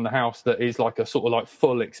around the house that is like a sort of like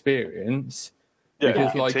full experience. Yeah,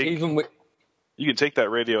 because like even with... You can take that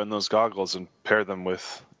radio and those goggles and pair them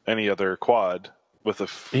with any other quad with a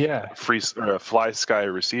free or a Fly Sky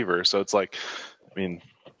receiver. So it's like, I mean,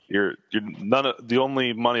 you're the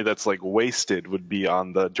only money that's like wasted would be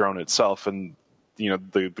on the drone itself, and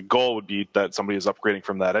the goal would be that somebody is upgrading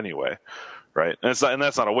from that anyway, right? And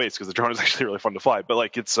that's not a waste, because the drone is actually really fun to fly. But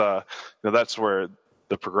like it's that's where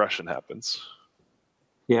the progression happens.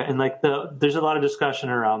 Yeah, and like there's a lot of discussion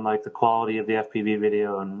around like the quality of the FPV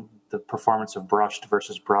video and the performance of brushed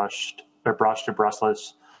versus brushed, or brushed or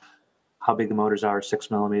brushless, how big the motors are, 6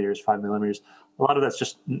 millimeters, 5 millimeters. A lot of that's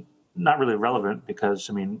just not really relevant, because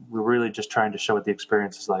I mean we're really just trying to show what the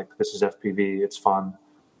experience is like. This is FPV, it's fun,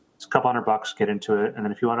 it's a couple $100, get into it, and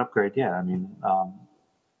then if you want to upgrade,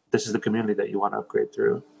 this is the community that you want to upgrade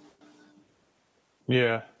through.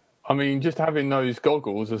 Yeah, I mean, just having those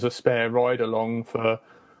goggles as a spare ride along for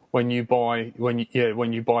when you buy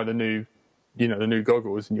the new, the new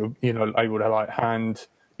goggles, and you're able to like hand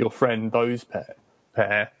your friend those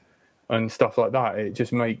pair and stuff like that. It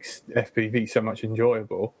just makes FPV so much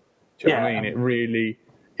enjoyable. Do you know what I mean?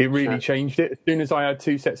 It really changed it. As soon as I had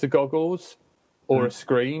 2 sets of goggles or a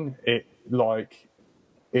screen, the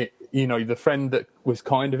friend that was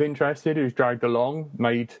kind of interested, who's dragged along,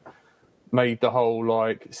 made the whole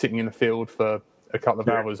like sitting in the field for a couple of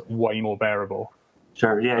hours way more bearable.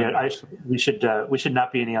 Sure. Yeah. We should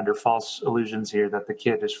not be any under false illusions here that the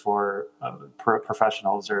kit is for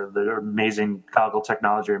professionals or the amazing goggle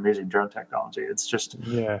technology or amazing drone technology. It's just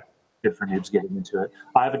good for noobs getting into it.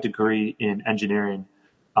 I have a degree in engineering.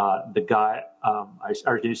 The guy,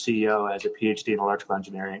 our new CEO, has a PhD in electrical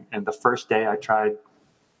engineering, and the first day I tried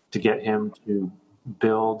to get him to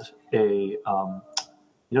build a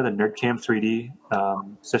the NerdCam 3D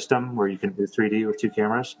system where you can do 3D with 2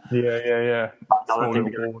 cameras. Yeah.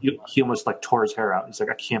 He almost like tore his hair out. He's like,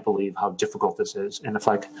 I can't believe how difficult this is. And if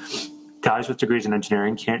like guys with degrees in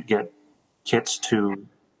engineering can't get kits to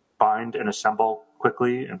bind and assemble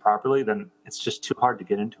quickly and properly, then it's just too hard to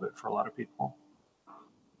get into it for a lot of people.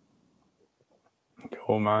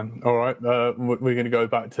 Cool, man. All right, we're going to go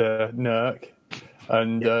back to NERC.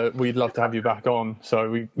 And we'd love to have you back on. So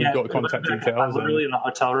we've got contact details. I'm literally in a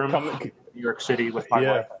hotel room in New York City with my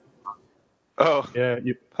wife. Oh. Yeah.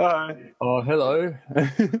 Hi. Oh, hello.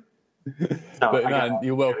 But man,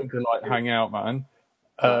 you're welcome to like hang out, man.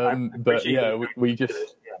 But yeah, we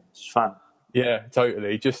just... it's fun. Yeah,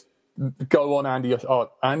 totally. Just go on Andy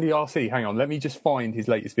RC. Hang on. Let me just find his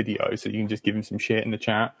latest video so you can just give him some shit in the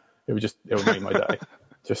chat. It would make my day.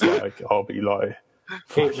 Just like, I'll be like...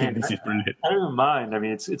 Hey, man, this is brilliant. I don't even mind. I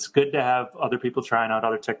mean, it's good to have other people trying out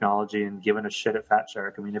other technology and giving us shit at Fat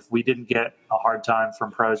Shark. I mean, if we didn't get a hard time from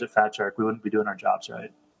pros at Fat Shark, we wouldn't be doing our jobs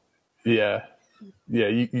right. Yeah.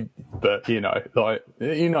 But like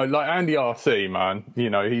Andy RC, man.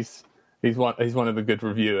 He's one of the good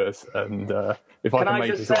reviewers, and if I can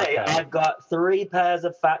make just say, I've got 3 pairs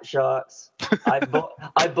of Fat Sharks. I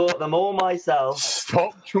bought them all myself.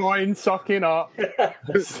 Stop trying sucking up.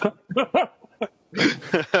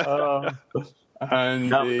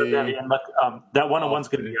 And that 101's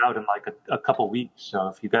going to be out in like a couple weeks. So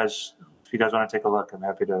if you guys want to take a look, I'm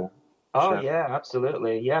happy to. Oh yeah,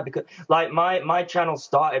 absolutely, yeah. Because like my channel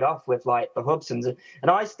started off with like the Hubsans,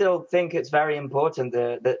 and I still think it's very important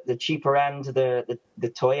the cheaper end, the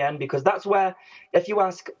toy end, because that's where, if you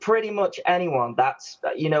ask pretty much anyone, that's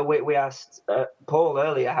we asked Paul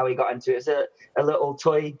earlier how he got into it. It's a little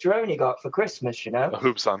toy drone he got for Christmas, a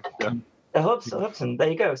Hubsan, yeah. Hudson. There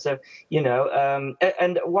you go. So,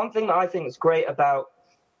 and one thing that I think is great about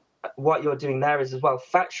what you're doing there is as well,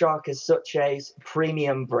 Fat Shark is such a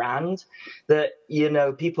premium brand that,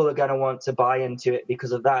 people are going to want to buy into it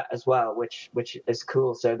because of that as well, which is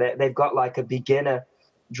cool. So they've got like a beginner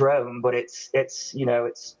drone, but it's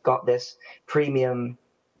got this premium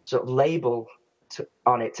sort of label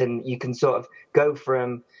on it, and you can sort of go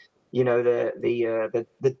from,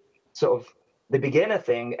 the sort of the beginner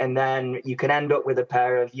thing, and then you can end up with a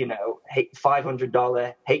pair of,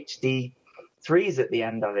 $500 HD 3s at the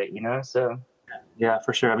end of it, so. Yeah,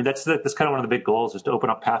 for sure. I mean, that's kind of one of the big goals, is to open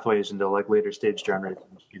up pathways into like later stage drone racing.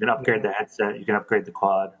 You can upgrade the headset, you can upgrade the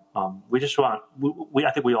quad. We just I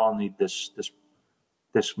think we all need this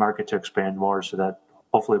market to expand more, so that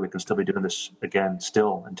hopefully we can still be doing this again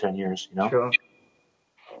still in 10 years, Sure.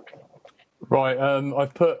 Right.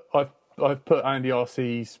 I've put Andy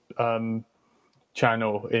RC's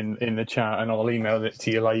channel in the chat, and I'll email it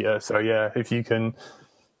to you later. So yeah, if you can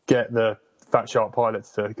get the Fat Shark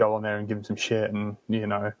pilots to go on there and give them some shit, and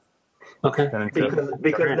okay,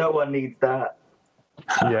 because no one needs that.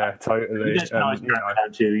 Yeah, totally. You guys can always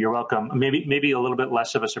that too. You're welcome. Maybe a little bit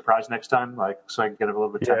less of a surprise next time, so I can get a little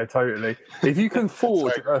bit. Yeah, totally. If you can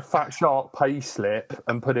forge a Fat Shark pay slip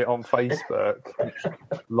and put it on Facebook,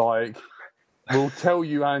 we'll tell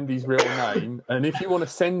you Andy's real name, and if you want to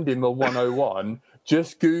send him a 101,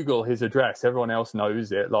 just Google his address. Everyone else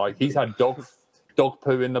knows it. Like, he's had dog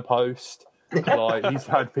poo in the post. Like, he's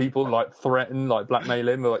had people threaten, blackmail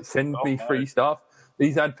him, send me free stuff.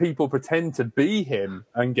 He's had people pretend to be him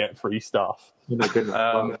and get free stuff. Oh my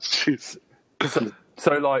goodness.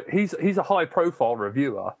 So he's a high profile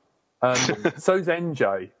reviewer. So's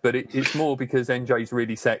NJ, but it's more because NJ's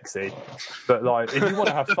really sexy. But if you want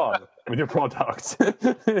to have fun with your product,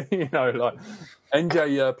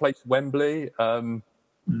 NJ plays Wembley.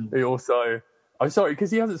 He also, I'm sorry,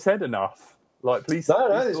 because he hasn't said enough. Please.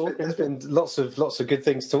 No. There's been lots of good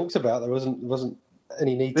things talked about. There wasn't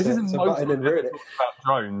any need to butt in and ruin it. About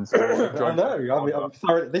drones. I know.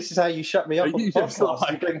 This is how you shut me up on the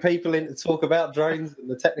podcast. You bring people in to talk about drones and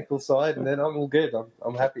the technical side, and then I'm all good.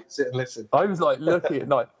 I'm happy to sit and listen. I was looking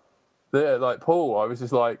at Paul. I was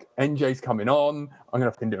just NJ's coming on. I'm going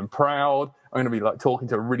to fucking do him proud. I'm going to be talking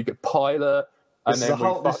to a really good pilot. This is a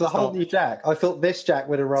whole new Jack. I thought this Jack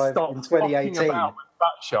would arrive in 2018.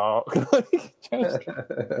 Fat Shark.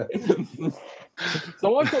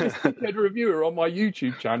 So I've got this dickhead reviewer on my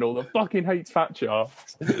YouTube channel that fucking hates Fat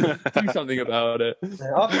Sharks. Do something about it.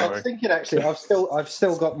 I was thinking, actually, I've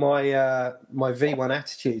still got my my V1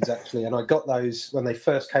 Attitudes, actually, and I got those when they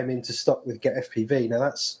first came into stock with Get FPV. Now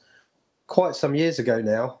that's quite some years ago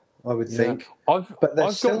now, I would think, but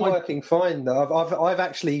they're still working fine.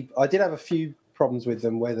 I did have a few problems with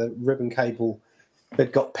them where the ribbon cable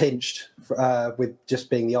had got pinched with just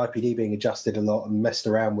the IPD being adjusted a lot and messed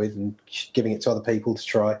around with and giving it to other people to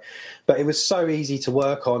try. But it was so easy to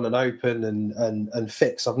work on and open and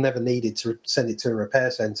fix. I've never needed to send it to a repair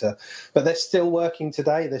centre. But they're still working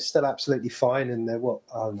today. They're still absolutely fine, and they're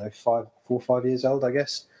 4 or 5 years old, I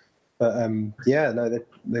guess. But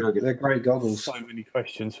they're great goggles. So many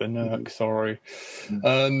questions for Nurk. Sorry.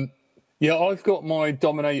 I've got my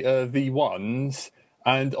Dominator V1s.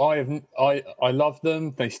 And I love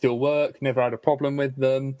them. They still work. Never had a problem with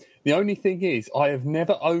them. The only thing is, I have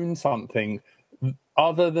never owned something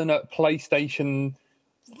other than a PlayStation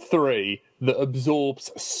 3 that absorbs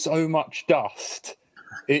so much dust.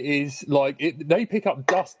 It is they pick up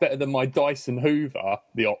dust better than my Dyson Hoover,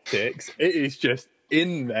 the optics. It is just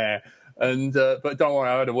in there. And but don't worry,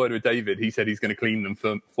 I had a word with David. He said he's going to clean them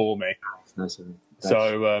for me.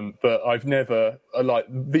 So, but I've never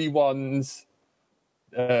V1s.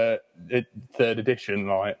 Third edition,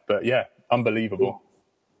 but yeah, unbelievable.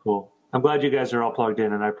 Cool. I'm glad you guys are all plugged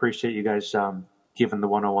in, and I appreciate you guys giving the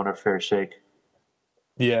 101 a fair shake.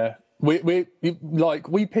 Yeah,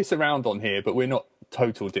 we piss around on here, but we're not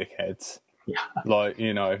total dickheads. Yeah.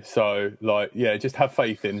 So just have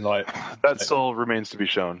faith in that still remains to be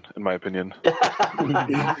shown, in my opinion.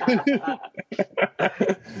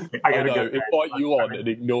 I invite you on and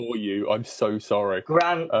ignore you. I'm so sorry.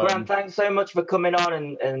 Grant, thanks so much for coming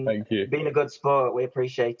on and thank you. Being a good sport. We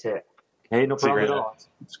appreciate it. Hey, no problem at all.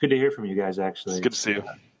 It's good to hear from you guys, actually. It's good to see you.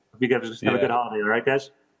 You guys have a good holiday, all right, guys?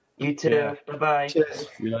 You too. Yeah. Bye-bye. Cheers.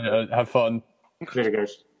 Have fun. Later,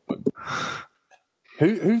 guys.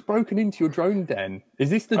 Who's broken into your drone den? Is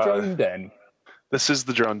this the drone den? This is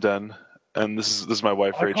the drone den, and this is my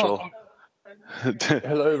wife, Rachel.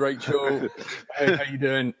 Hello, Rachel. Hey, how you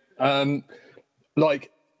doing?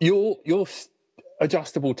 Your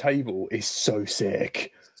adjustable table is so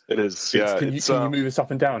sick. It is. Yeah. Can you move us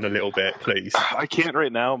up and down a little bit, please? I can't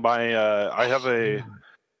right now. I have a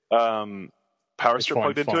power strip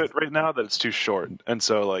plugged into it right now that it's too short, and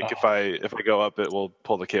so like if I go up, it will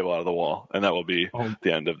pull the cable out of the wall, and that will be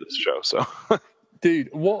the end of this show. So. Dude,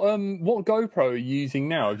 what GoPro are you using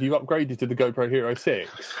now? Have you upgraded to the GoPro Hero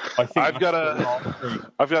 6? I think I've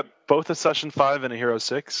got both a Session 5 and a Hero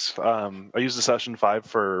 6. I use the Session 5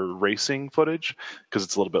 for racing footage because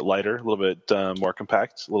it's a little bit lighter, a little bit more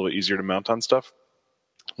compact, a little bit easier to mount on stuff,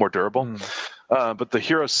 more durable. But the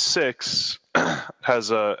Hero 6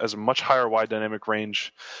 has a much higher wide dynamic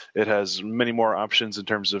range. It has many more options in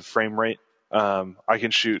terms of frame rate. I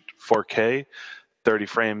can shoot 4K. 30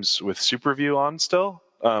 frames with Super View on still,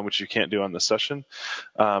 which you can't do on the Session.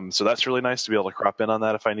 So that's really nice to be able to crop in on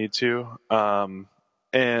that if I need to.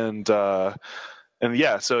 And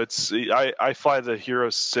yeah, so I fly the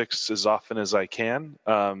Hero 6 as often as I can.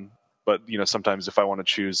 But sometimes if I want to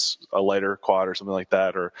choose a lighter quad or something like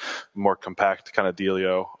that, or more compact kind of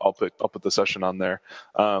dealio, I'll put the Session on there.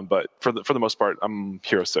 But for the most part, I'm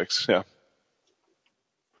Hero 6. Yeah.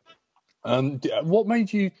 What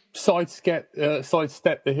made you sidestep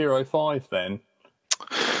the Hero 5 then?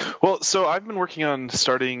 Well, so I've been working on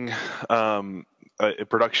starting a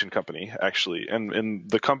production company, actually. And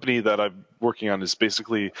the company that I'm working on is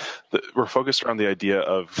basically, we're focused around the idea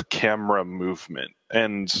of camera movement.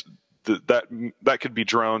 And that could be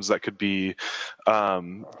drones, that could be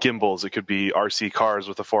gimbals, it could be RC cars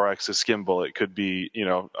with a 4-axis gimbal, it could be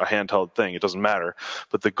a handheld thing. It doesn't matter,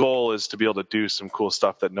 but the goal is to be able to do some cool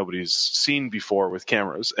stuff that nobody's seen before with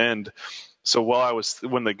cameras. And so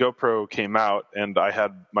when the GoPro came out and I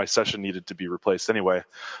had my Session needed to be replaced anyway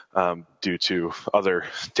due to other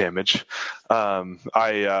damage, I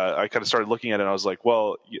kind of started looking at it and I was like,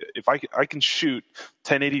 well, if I can shoot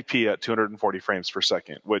 1080p at 240 frames per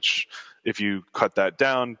second, which if you cut that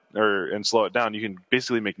down and slow it down, you can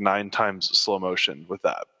basically make 9 times slow motion with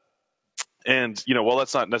that. And while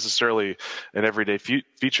that's not necessarily an everyday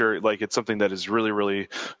feature, like it's something that is really, really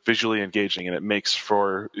visually engaging, and it makes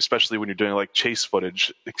for, especially when you're doing like chase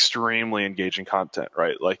footage, extremely engaging content,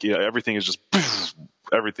 right? Like everything is just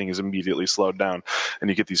everything is immediately slowed down, and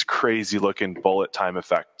you get these crazy looking bullet time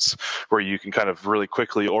effects where you can kind of really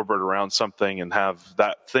quickly orbit around something and have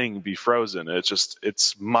that thing be frozen.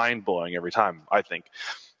 It's mind blowing every time, I think.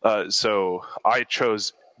 So I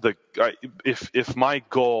chose. If my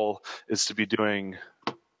goal is to be doing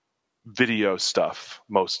video stuff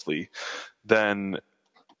mostly, then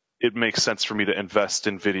it makes sense for me to invest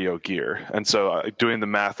in video gear. And so doing the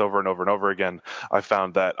math over and over and over again, I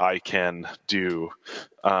found that I can do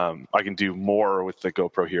more with the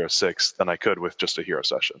GoPro Hero 6 than I could with just a Hero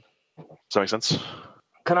Session. Does that make sense?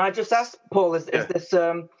 Can I just ask, Paul, is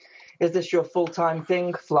this your full-time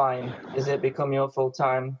thing, flying? Is it become your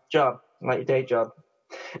full-time job, like your day job?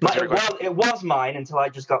 It was mine until I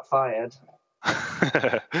just got fired.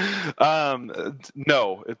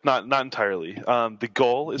 No, it's not entirely. The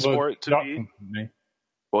goal is for it to be.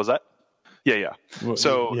 What was that? Yeah.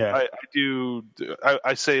 So yeah.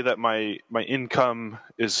 I say that my income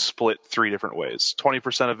is split 3 different ways.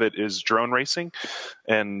 20% of it is drone racing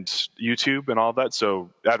and YouTube and all of that. So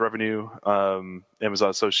ad revenue, Amazon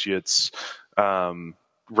Associates,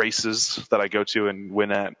 races that I go to and win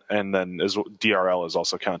at, and then DRL is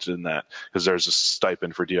also counted in that because there's a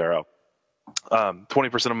stipend for DRL.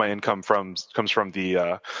 20% of my income comes from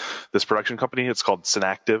this production company. It's called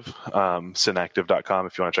Synactive, synactive.com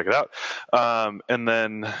if you want to check it out. And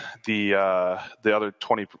then the other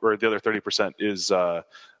 20 or the other 30% is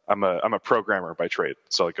I'm a programmer by trade,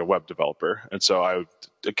 so like a web developer, and so I would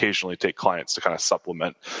occasionally take clients to kind of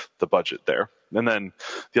supplement the budget there. And then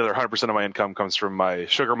the other 100% of my income comes from my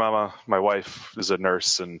sugar mama. My wife is a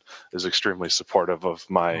nurse and is extremely supportive of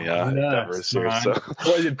my endeavors here. So.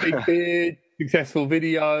 What is it? Big beard, successful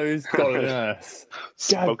videos, got a nurse.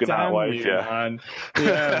 Smoking hot wife, yeah. Man.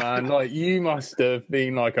 Yeah, man. Like you must have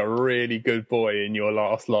been like a really good boy in your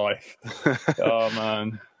last life. Oh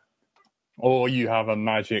man. Or you have a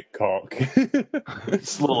magic cock.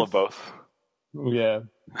 It's a little of both. Yeah.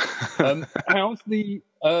 How's the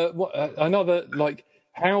another like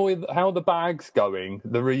how are the bags going?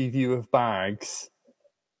 The review of bags.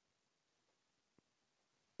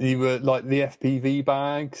 You were like the FPV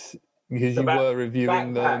bags because you were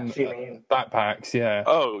reviewing them. Backpacks, yeah.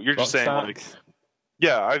 Oh, you're just saying like,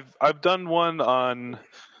 yeah. I've done one on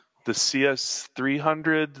the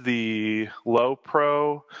CS300, the Low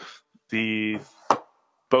Pro,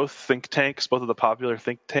 both think tanks, both of the popular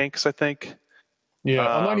think tanks, I think. Yeah,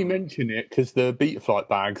 I'm only mentioning it because the Betaflight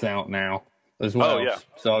bag's out now. as well. Oh, yeah.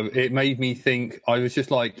 So it made me think. I was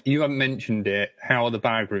just like, you haven't mentioned it. How are the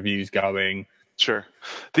bag reviews going? Sure.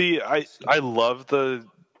 I love the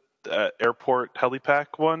airport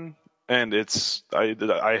helipack one, and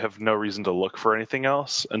I have no reason to look for anything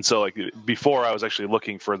else. And so like before, I was actually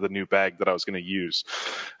looking for the new bag that I was going to use,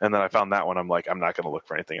 and then I found that one. I'm like, I'm not going to look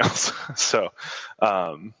for anything else. So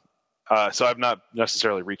I've not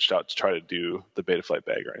necessarily reached out to try to do the Betaflight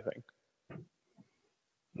bag or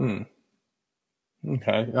anything.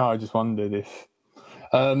 Okay. No, I just wondered if.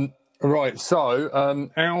 Right. So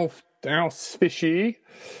Alf Fishy,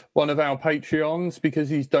 one of our Patreons, because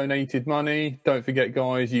he's donated money. Don't forget,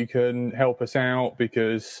 guys, you can help us out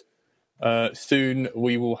because soon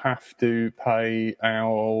we will have to pay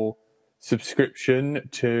our subscription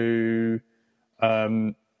to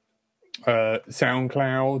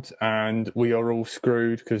SoundCloud, and we are all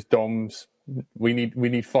screwed because Dom's. We need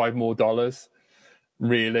 $5 more,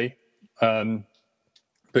 really.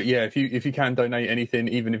 But yeah, if you can donate anything,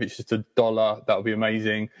 even if it's just $1, that would be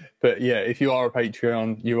amazing. But yeah, if you are a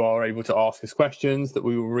Patreon, you are able to ask us questions that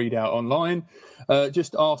we will read out online.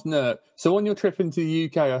 Just ask Nert. So on your trip into the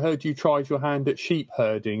UK, I heard you tried your hand at sheep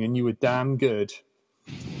herding and you were damn good.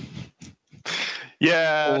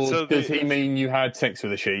 Yeah. Or so does he mean you had sex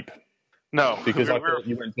with a sheep? No, Because I thought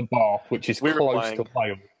you went to Bath, which is close to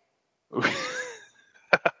Wales.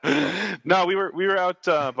 No, we were out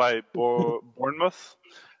by Bournemouth,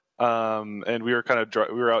 and we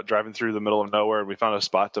were out driving through the middle of nowhere, and we found a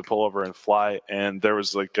spot to pull over and fly, and there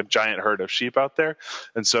was like a giant herd of sheep out there,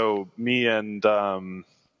 and so me and Zach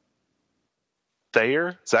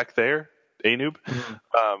Thayer, Anub,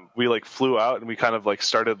 we like flew out and we kind of like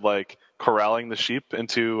started like corralling the sheep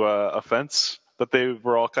into a fence. But they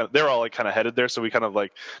were all kind of headed there, so we kind of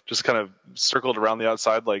like just kind of circled around the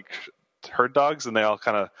outside like herd dogs, and they all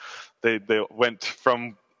kind of they went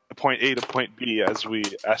from point A to point B as we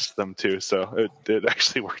asked them to. So it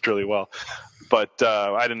actually worked really well. But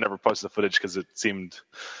I didn't ever post the footage because it seemed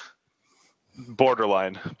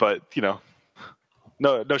borderline. But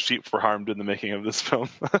no sheep were harmed in the making of this film.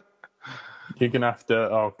 You're gonna have to.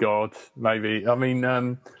 Oh God, maybe. I mean,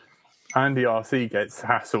 Andy RC gets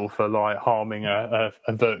hassle for like harming a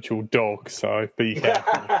virtual dog, so be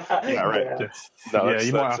careful. Yeah, right.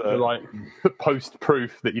 You might have to like post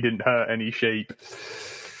proof that you didn't hurt any sheep.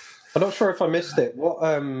 I'm not sure if I missed it. What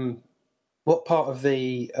part of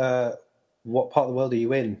the world are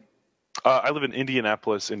you in? I live in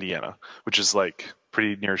Indianapolis, Indiana, which is like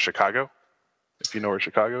pretty near Chicago. If you know where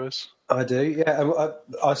Chicago is. I do. Yeah,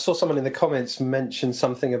 I saw someone in the comments mention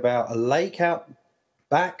something about a lake out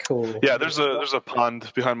back, or there's a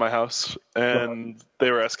pond behind my house, and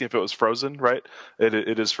they were asking if it was frozen. Right,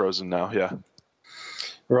 it is frozen now. Yeah.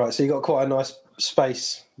 Right, so you got quite a nice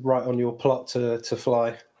space right on your plot to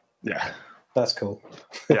fly. Yeah, that's cool.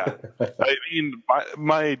 Yeah, I mean,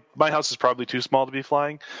 my house is probably too small to be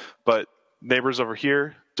flying, but neighbors over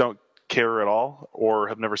here don't care at all or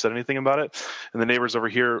have never said anything about it, and the neighbors over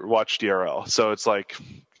here watch DRL, so it's like.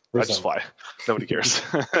 I just fly. Nobody cares.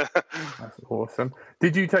 That's awesome.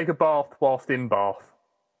 Did you take a bath whilst in Bath?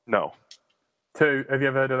 No. 2, have you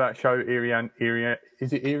ever heard of that show, Erie?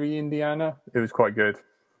 Is it Erie, Indiana? It was quite good.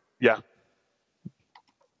 Yeah.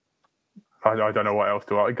 I don't know what else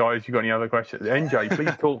to ask. Guys, you got any other questions? NJ,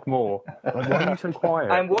 please talk more. Why are you so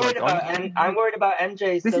quiet? I'm worried about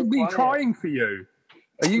NJ. This is me trying for you.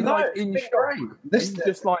 Are you in shock?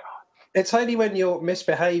 Just like... It's only when you're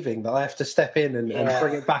misbehaving that I have to step in and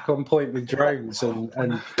bring it back on point with drones and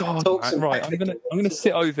God, talk some right. I'm gonna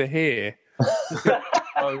sit over here.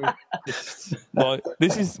 This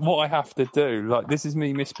is what I have to do. Like, this is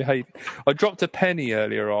me misbehaving. I dropped a penny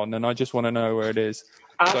earlier on, and I just want to know where it is.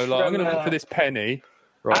 I'm going to look for this penny.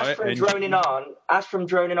 Right. Ash from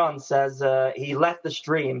Droning On says he left the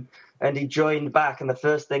stream and he joined back, and the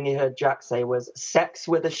first thing he heard Jack say was "sex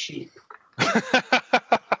with a sheep."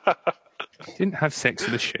 Didn't have sex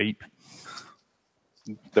with a sheep.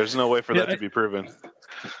 There's no way for that to be proven.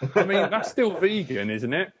 I mean, that's still vegan,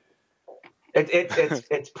 isn't it?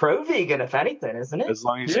 It's pro-vegan, if anything, isn't it? As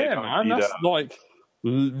long as that's like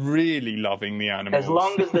really loving the animals. As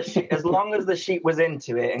long as the sheep was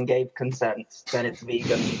into it and gave consent, then it's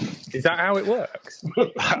vegan. Is that how it works?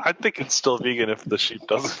 I think it's still vegan if the sheep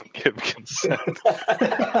doesn't give consent.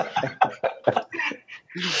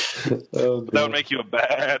 That would make you a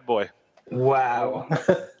bad boy. Wow.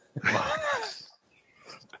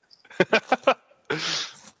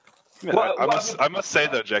 I must say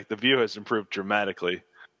though, Jack, the view has improved dramatically.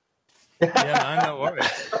 Yeah, man, no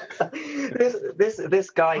worries. This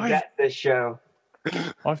guy gets this show.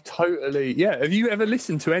 I've totally. Yeah. Have you ever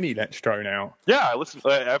listened to any Let's Drone Out? Yeah, I listened.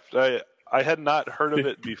 I had not heard of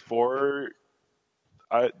it before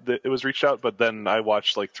it was reached out, but then I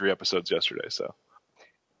watched like 3 episodes yesterday. So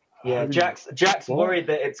yeah, Jack's worried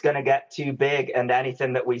that it's going to get too big, and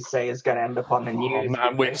anything that we say is going to end up on the news. Oh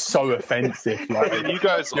man, we're so offensive. Like, you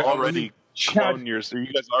guys already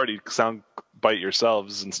sound bite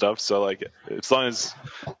yourselves and stuff. So like, as long as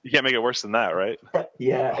you can't make it worse than that, right?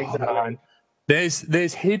 Yeah, exactly.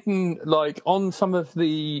 There's hidden, like, on some of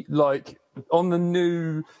the, like, on the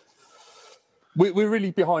new. We're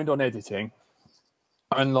really behind on editing,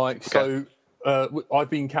 and like so.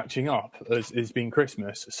 I've been catching up as it's been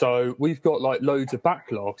Christmas, so we've got like loads of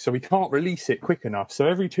backlog, so we can't release it quick enough. So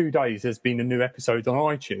every 2 days there's been a new episode on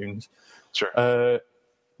iTunes. Sure.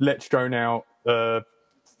 Let's Drone Out,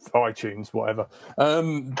 iTunes, whatever,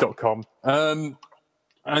 .com. And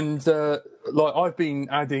like I've been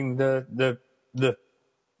adding the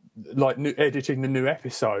like editing the new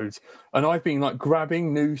episodes, and I've been like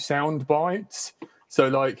grabbing new sound bites. So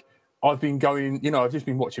like I've been going, I've just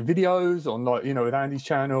been watching videos on like, with Andy's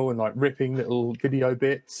channel and like ripping little video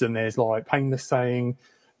bits, and there's like Painless saying,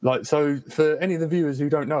 like, so for any of the viewers who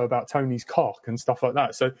don't know about Tony's cock and stuff like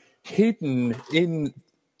that. So hidden in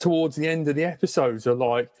towards the end of the episodes are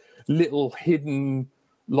like little hidden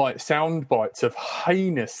like sound bites of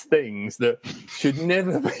heinous things that should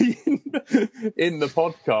never be in the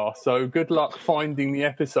podcast. So good luck finding the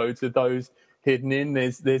episodes of those hidden in.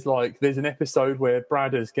 There's an episode where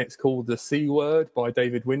Bradders gets called the C word by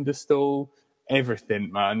David Winterstall.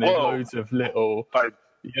 Everything, man. There's loads of little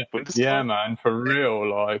yeah, man, for real.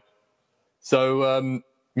 Like, so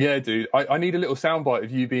yeah, dude, I need a little soundbite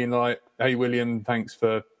of you being like, hey William, thanks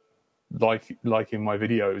for liking my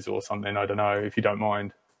videos or something. I don't know, if you don't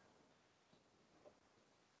mind.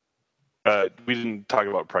 We didn't talk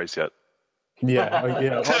about price yet. Yeah.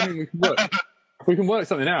 I mean, we can work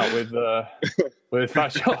something out with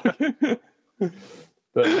Fat Shark.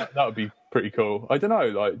 But that would be pretty cool. I don't know,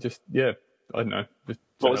 like, just, yeah, I don't know. Just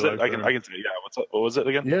what was it? I can say, yeah. What was it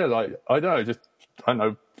again? Yeah, like, I don't know, just, I don't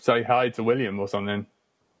know, say hi to William or something.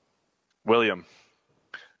 William,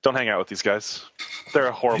 don't hang out with these guys. They're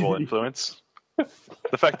a horrible influence.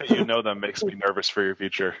 The fact that you know them makes me nervous for your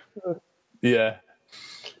future. Yeah.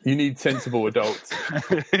 You need sensible adults.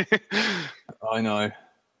 I know.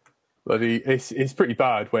 But it's pretty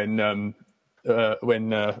bad when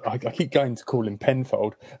I keep going to call him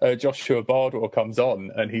Penfold. Joshua Bardwell comes on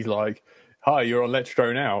and he's like, "Hi, you're on Let's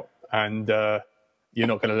Drone Out, and you're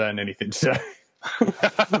not going to learn anything today."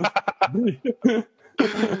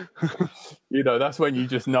 That's when you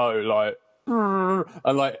just know, like,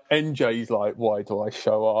 and like NJ's like, "Why do I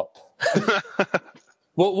show up?"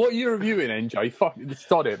 What are you reviewing, NJ? Fuck,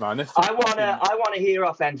 start it, man. I wanna hear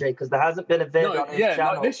off NJ because there hasn't been a vid on his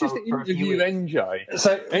channel. Let's just interview NJ.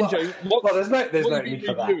 So NJ, there's no need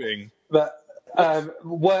for that. But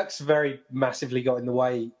work's very massively got in the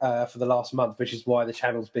way for the last month, which is why the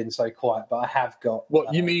channel's been so quiet. But I have got.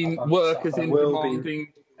 What you mean? Work as in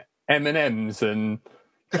demanding M&Ms and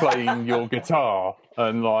playing your guitar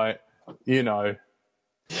and like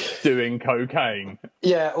doing cocaine.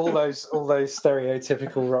 Yeah, all those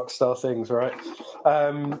stereotypical rock star things, right?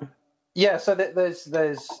 Yeah, so there's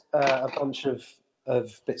a bunch of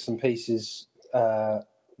bits and pieces that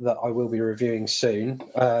I will be reviewing soon.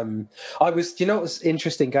 What was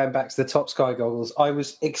interesting, going back to the Top Sky goggles, I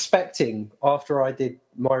was expecting, after I did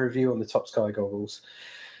my review on the Top Sky goggles,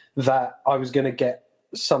 that I was going to get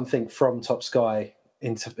something from Top Sky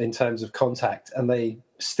in terms of contact, and they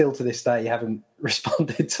still to this day haven't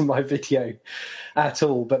responded to my video at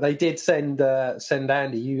all. But they did send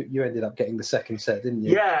Andy. You ended up getting the second set, didn't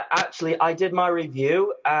you? Yeah, actually, I did my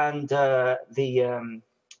review, and they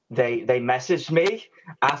messaged me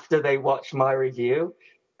after they watched my review,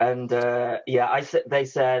 and they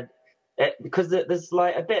said because there's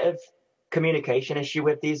like a bit of communication issue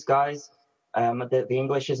with these guys. The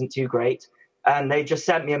English isn't too great. And they just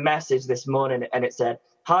sent me a message this morning, and it said,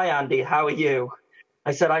 "Hi, Andy, how are you?"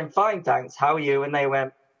 I said, "I'm fine, thanks. How are you?" And they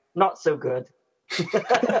went, "Not so good."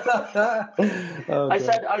 I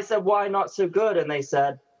said, "Why not so good?" And they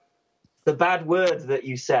said, "The bad words that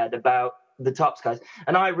you said about the Top Skies."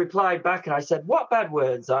 And I replied back, and I said, "What bad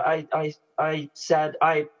words?" I said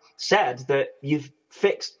that you've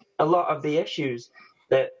fixed a lot of the issues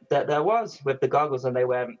that there was with the goggles. And they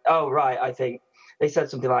went, "Oh, right, I think." They said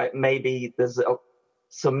something like, maybe there's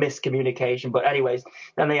some miscommunication. But anyways,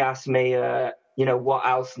 then they asked me, what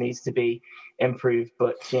else needs to be improved.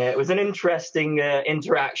 But yeah, it was an interesting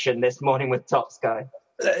interaction this morning with Top Sky.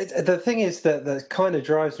 The thing is that kind of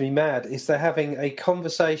drives me mad is they're having a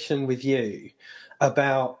conversation with you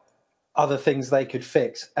about other things they could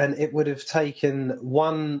fix, and it would have taken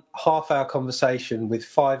 1 half-hour conversation with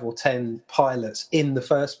 5 or 10 pilots in the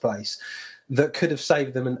first place that could have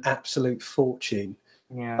saved them an absolute fortune.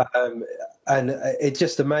 Yeah. And it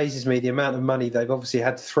just amazes me the amount of money they've obviously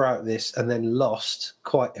had to throw at this and then lost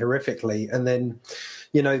quite horrifically. And then,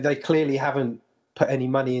 they clearly haven't put any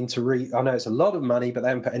money into I know it's a lot of money, but they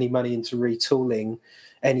haven't put any money into retooling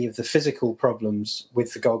any of the physical problems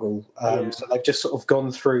with the goggle. So they've just sort of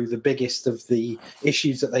gone through the biggest of the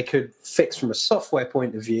issues that they could fix from a software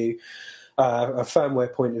point of view, a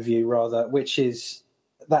firmware point of view, rather, which is,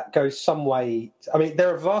 that goes some way. I mean,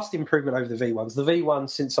 they're a vast improvement over the V1s. The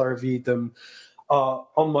V1s, since I reviewed them, are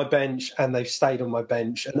on my bench, and they've stayed on my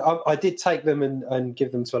bench. And I did take them and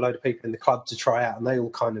give them to a load of people in the club to try out, and they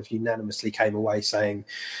all kind of unanimously came away saying,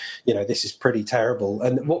 this is pretty terrible.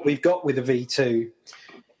 And what we've got with the V2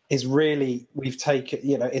 is really, we've taken,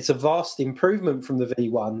 it's a vast improvement from the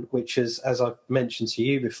V1, which is, as I've mentioned to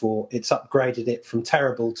you before, it's upgraded it from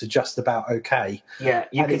terrible to just about okay. Yeah.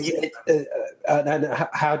 And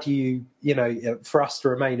how do you, for us to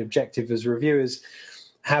remain objective as reviewers,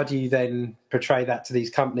 how do you then portray that to these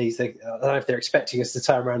companies? I don't know if they're expecting us to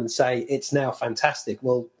turn around and say, it's now fantastic.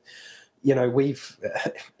 Well,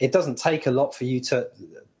 it doesn't take a lot for you to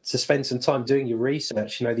spend some time doing your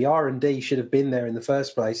research. The R&D should have been there in the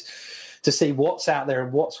first place to see what's out there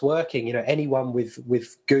and what's working. Anyone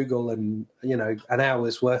with Google and, an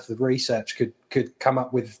hour's worth of research could come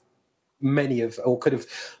up with or could have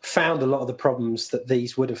found a lot of the problems that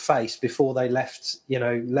these would have faced before they left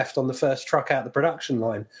on the first truck out the production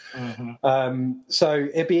line. Mm-hmm. So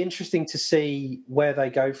it'd be interesting to see where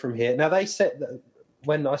they go from here. Now, they said that,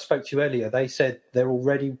 when I spoke to you earlier, they said they're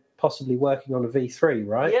already possibly working on a V3,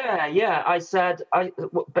 right? Yeah. I said,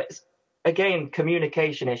 but again,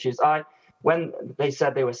 communication issues. When they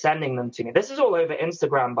said they were sending them to me, this is all over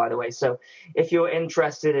Instagram, by the way. So if you're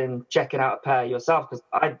interested in checking out a pair yourself, because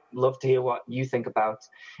I'd love to hear what you think about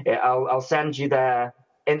it, I'll send you their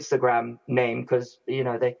Instagram name, because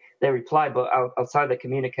they reply, but outside the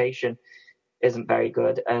communication isn't very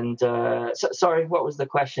good. And sorry, what was the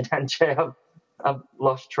question, NJ? I've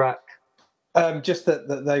lost track. Just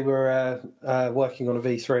that they were working on a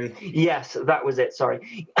V3. Yes, that was it.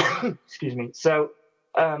 Sorry. Excuse me. So,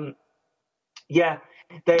 I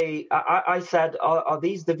said, are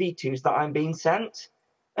these the V2s that I'm being sent?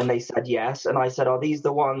 And they said yes. And I said, are these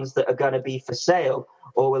the ones that are going to be for sale,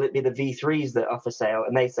 or will it be the V3s that are for sale?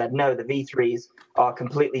 And they said, no, the V3s are a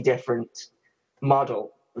completely different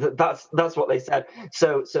model. That's what they said.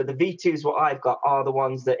 So the V2s, what I've got, are the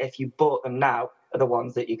ones that if you bought them now are the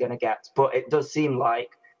ones that you're going to get. But it does seem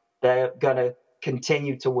like they're going to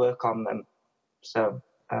continue to work on them. So,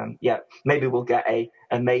 maybe we'll get a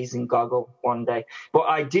amazing goggle one day. But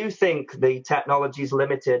I do think the technology is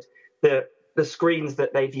limited. The screens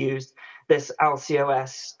that they've used, this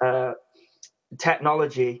LCOS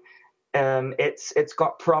technology, it's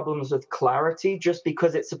got problems with clarity just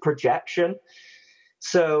because it's a projection.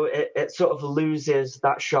 So it sort of loses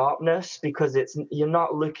that sharpness because you're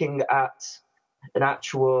not looking at an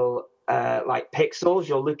actual like pixels.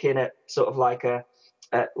 You're looking at sort of like a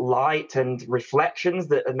light and reflections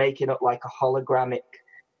that are making up like a hologramic.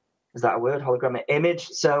 Is that a word? Hologramic image.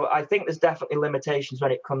 So I think there's definitely limitations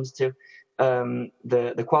when it comes to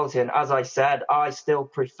the quality. And as I said, I still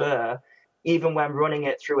prefer, even when running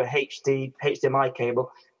it through a HDMI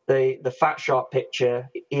cable, the fat sharp picture,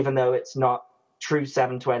 even though it's not true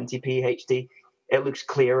 720p HD, it looks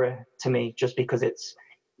clearer to me just because it's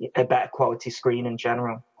a better quality screen in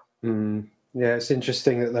general. Yeah, it's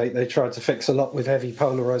interesting that they tried to fix a lot with heavy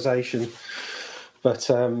polarization. But,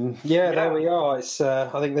 there we are. It's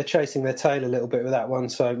I think they're chasing their tail a little bit with that one.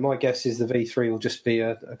 So my guess is the V3 will just be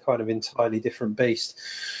a kind of entirely different beast.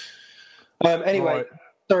 Anyway, right.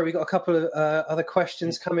 Sorry, we got a couple of other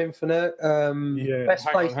questions come in for Nerd. Best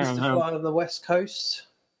places to fly on the West Coast,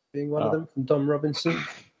 being one of them, from Dom Robinson.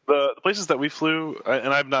 The places that we flew,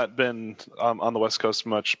 and I've not been on the West Coast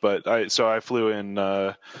much, but I flew in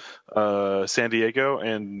San Diego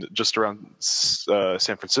and just around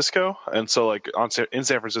San Francisco, and so like in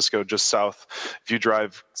San Francisco, just south, if you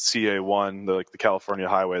drive CA1, the California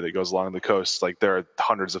highway that goes along the coast, like there are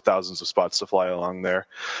hundreds of thousands of spots to fly along there.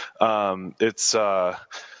 It's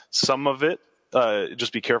some of it.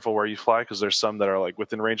 Just be careful where you fly because there's some that are like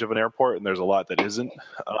within range of an airport and there's a lot that isn't.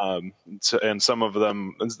 And some of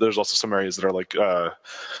them, there's also some areas that are like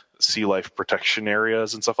sea life protection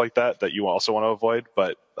areas and stuff like that you also want to avoid.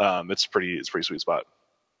 But it's a pretty sweet spot.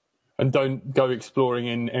 And don't go exploring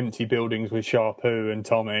in empty buildings with Sharpoo and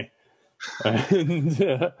Tommy. and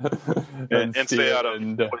stay out of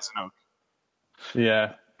Poison Oak.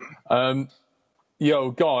 Yeah.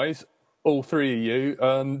 Yo, guys, all three of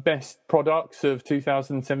you, best products of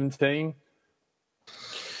 2017?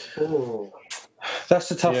 Ooh.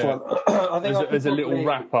 That's a tough one. I think as a little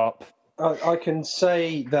wrap up. I can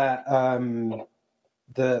say that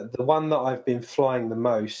the one that I've been flying the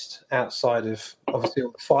most outside of obviously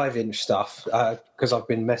all the 5-inch stuff, because I've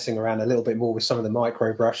been messing around a little bit more with some of the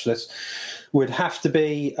micro brushless, would have to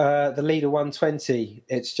be the Leader 120.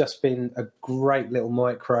 It's just been a great little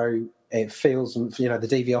micro. It feels, the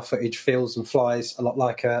DVR footage feels and flies a lot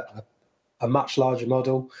like a much larger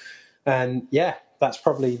model. And yeah, that's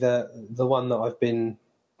probably the one that I've been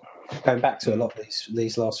going back to a lot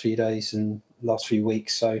these last few days and last few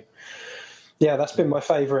weeks. So yeah, that's been my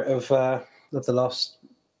favourite of the last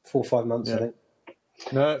 4 or 5 months, I think.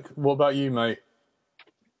 Nurk, what about you, mate?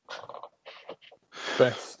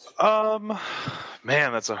 Best. Man,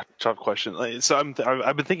 that's a tough question. So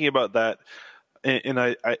I've been thinking about that, and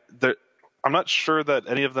I'm not sure that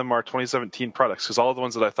any of them are 2017 products, because all of the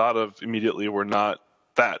ones that I thought of immediately were not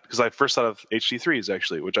that, because I first thought of HD3s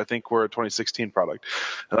actually, which I think were a 2016 product,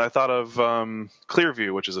 and I thought of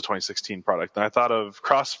Clearview, which is a 2016 product, and I thought of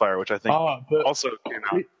Crossfire, which I think also came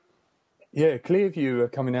out. Yeah, Clearview are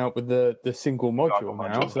coming out with the single module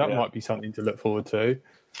now, so that might be something to look forward to.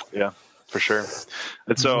 Yeah, for sure.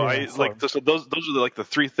 And so those are like the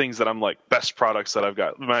three things that I'm like best products that I've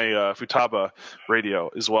got. My Futaba radio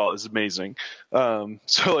as well is amazing.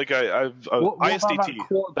 So like I've ISDT.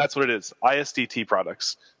 That's what it is. ISDT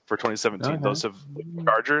products for 2017. Okay. Those have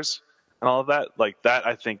chargers and all of that. Like that,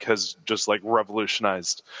 I think has just like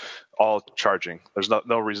revolutionized all charging. There's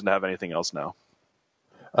no reason to have anything else now.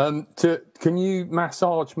 Can you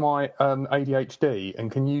massage my ADHD, and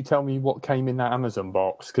can you tell me what came in that Amazon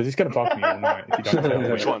box? Because it's going to bug me all night if you don't tell me.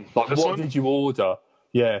 Which one? Like, what did you order?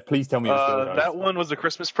 Yeah, please tell me it was dildos. That one was a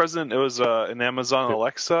Christmas present. It was an Amazon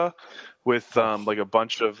Alexa with like a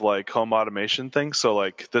bunch of like home automation things. So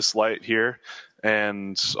like this light here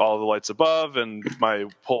and all the lights above and my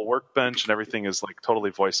whole workbench and everything is like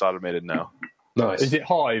totally voice automated now. Nice. Is it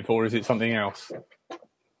Hive or is it something else?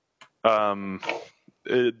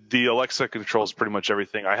 The Alexa controls pretty much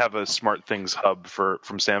everything. I have a SmartThings hub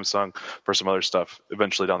from Samsung for some other stuff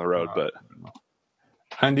eventually down the road. But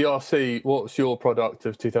Andy RC, what's your product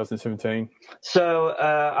of 2017? So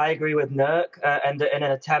I agree with Nurk, and in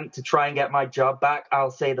an attempt to try and get my job back, I'll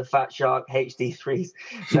say the Fat Shark HD3s.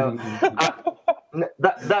 No,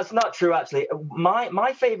 that's not true, actually.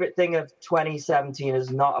 My favorite thing of 2017 is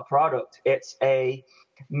not a product. It's a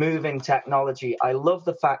moving technology. I love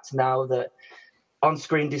the fact now that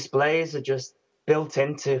on-screen displays are just built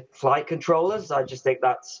into flight controllers. I just think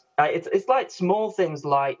that's it's like small things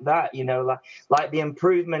like that, like the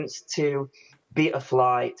improvements to Beta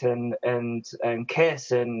Flight and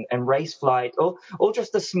KISS and Race Flight, or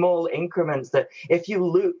just the small increments that if you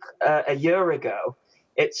look a year ago,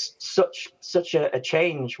 it's such a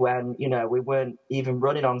change when we weren't even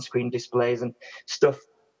running on-screen displays and stuff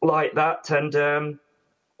like that. And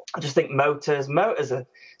I just think motors are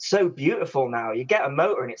so beautiful now. You get a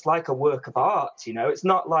motor and it's like a work of art. It's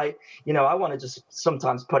not like I want to just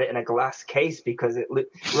sometimes put it in a glass case because it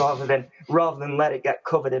rather than let it get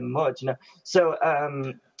covered in mud. So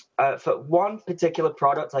for one particular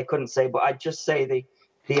product, I couldn't say, but I'd just say the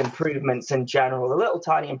improvements in general, the little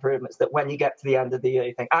tiny improvements that when you get to the end of the year,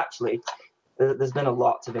 you think actually there's been a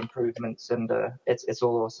lot of improvements, and it's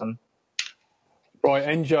all awesome. Right,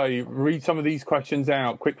 NJ, read some of these questions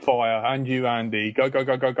out. Quick fire. And you, Andy. Go.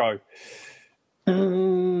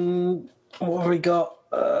 What have we got?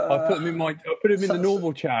 I put them in the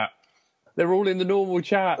normal chat. They're all in the normal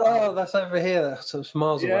chat. Oh, that's over here. That's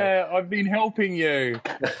miles away. Yeah, I've been helping you.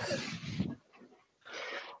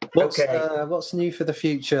 What's new for the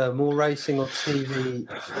future? More racing or TV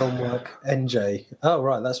film work? NJ. Oh,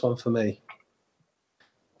 right, that's one for me.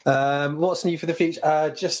 What's new for the future?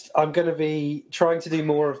 I'm going to be trying to do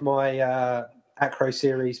more of my Acro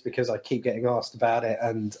series because I keep getting asked about it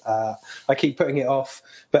and I keep putting it off.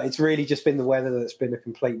 But it's really just been the weather that's been a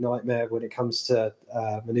complete nightmare when it comes to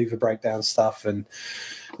maneuver breakdown stuff, and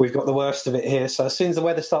we've got the worst of it here. So as soon as the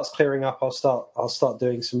weather starts clearing up, I'll start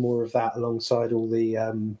doing some more of that alongside all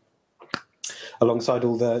the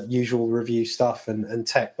usual review stuff and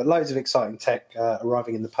tech, but loads of exciting tech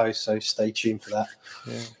arriving in the post, so stay tuned for that.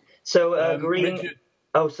 Yeah. So Green... Richard...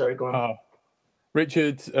 Oh, sorry, go on.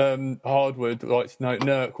 Richard Hardwood likes to know,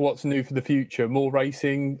 Nurk, what's new for the future? More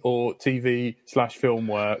racing or TV/film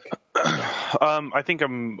work? I think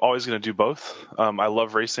I'm always going to do both. I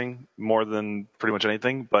love racing more than pretty much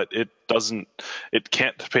anything, but it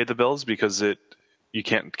can't pay the bills because it you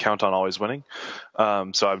can't count on always winning. So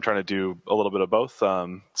I'm trying to do a little bit of both.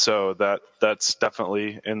 So that's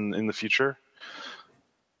definitely in the future.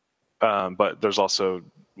 But there's also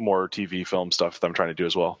more TV film stuff that I'm trying to do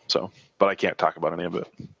as well. So, but I can't talk about any of it.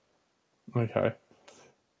 Okay.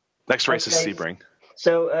 Next race is Sebring.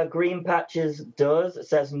 So Green Patches does. It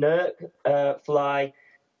says NERC fly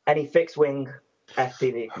any fixed wing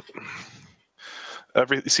FPV.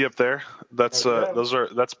 You see up there? That's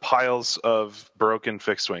that's piles of broken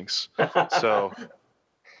fixed wings. So,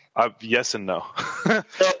 yes and no.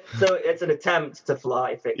 so it's an attempt to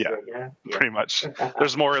fly fixed wing. Yeah, pretty much.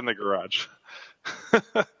 There's more in the garage.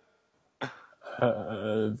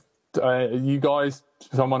 You guys,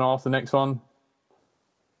 someone ask the next one.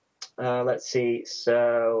 Let's see.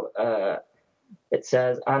 So it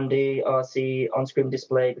says Andy RC on-screen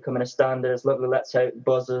display becoming a standard. It's lovely. Let's hope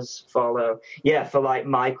buzzers follow. Yeah, for like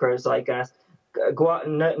micros, I guess. Go out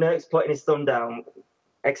and Nerk's putting his thumb down.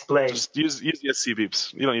 Explain. Just use the SC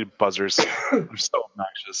beeps. You don't need buzzers. They're so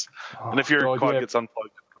obnoxious. And if your quad gets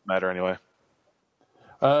unplugged, it doesn't matter anyway.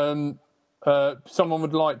 Someone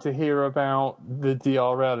would like to hear about the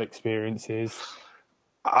DRL experiences.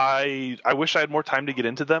 I wish I had more time to get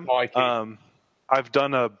into them. I've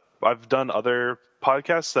done other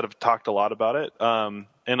podcasts that have talked a lot about it,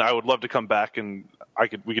 and I would love to come back and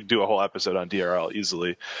we could do a whole episode on DRL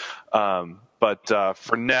easily. But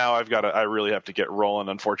for now, I really have to get rolling.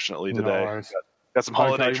 Unfortunately, today got some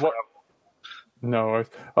holiday travel. No worries.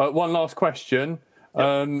 One last question.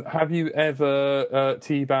 Yep. Have you ever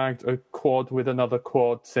teabagged a quad with another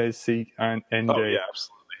quad? Says Seek and ND. Oh yeah,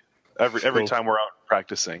 absolutely. Every time we're out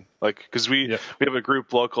practicing, like, because we have a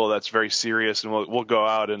group local that's very serious, and we'll go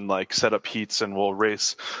out and like set up heats, and we'll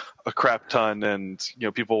race a crap ton, and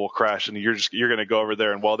people will crash, and you're gonna go over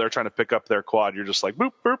there, and while they're trying to pick up their quad, you're just like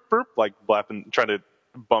boop boop boop, like blapping, trying to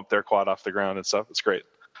bump their quad off the ground and stuff. It's great.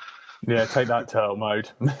 Yeah, take that, turtle mode.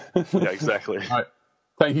 Yeah, exactly. All right.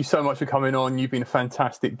 Thank you so much for coming on. You've been a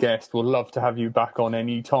fantastic guest. We'll love to have you back on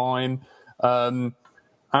any time. Add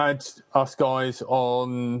us guys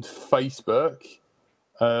on Facebook.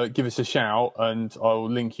 Give us a shout, and I'll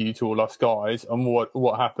link you to all us guys. And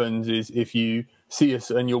what happens is, if you see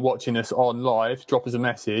us and you're watching us on live, drop us a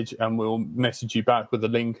message, and we'll message you back with a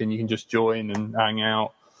link, and you can just join and hang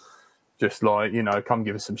out. Just like, come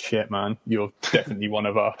give us some shit, man. You're definitely one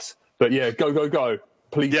of us. But yeah, go.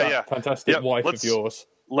 Please, fantastic wife of yours.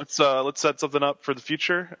 Let's set something up for the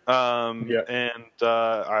future. And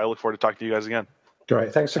I look forward to talking to you guys again.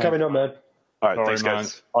 Great. Thanks for coming on, man. All right. Thanks,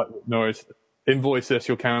 guys. No worries. Invoice us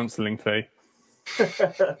your counselling fee.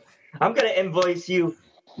 I'm going to invoice you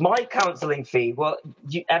my counselling fee. Well,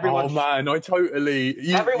 everyone. Oh man, I totally.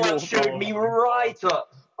 Everyone showed me right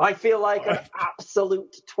up. I feel like an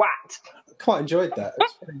absolute twat. Quite enjoyed that.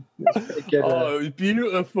 It's pretty good, it was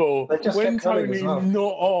beautiful. When Tony's not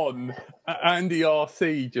on, Andy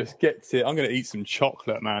RC just gets it. I'm going to eat some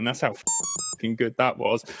chocolate, man. That's how fucking good that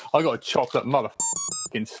was. I got a chocolate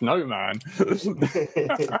motherfucking snowman.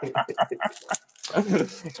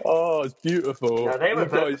 Oh, it's beautiful. No, they were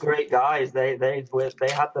both great guys. They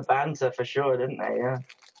had the banter for sure, didn't they? Yeah.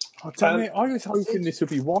 Oh, damn it. I was hoping this would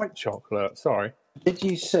be white chocolate. Sorry. Did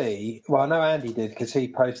you see, well, I know Andy did because he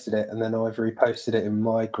posted it, and then I've reposted it in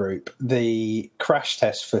my group, the crash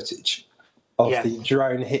test footage of the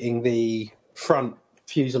drone hitting the front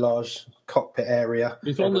fuselage cockpit area.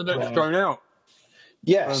 It's on the next drone out.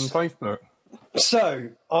 Yes. On Facebook. So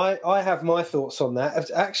I have my thoughts on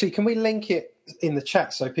that. Actually, can we link it in the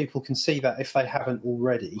chat so people can see that if they haven't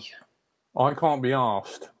already? I can't be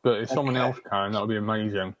asked, but if someone else can, that would be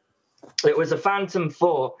amazing. It was a Phantom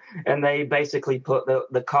 4, and they basically put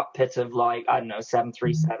the cockpit of,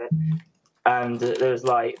 737, and there was,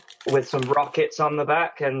 with some rockets on the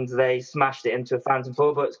back, and they smashed it into a Phantom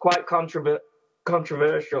 4, but it's quite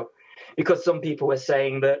controversial, because some people were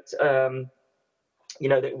saying that,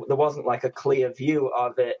 there wasn't, a clear view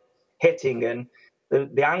of it hitting, and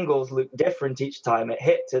the angles looked different each time it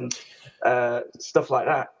hit, and stuff like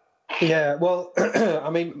that. Yeah, well, I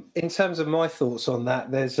mean, in terms of my thoughts on that,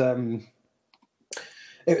 there's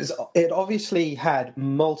it obviously had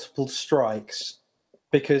multiple strikes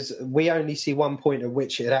because we only see one point at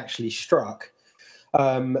which it actually struck,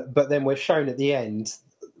 but then we're shown at the end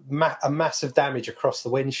a massive damage across the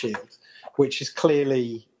windshield, which is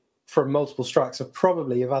clearly from multiple strikes of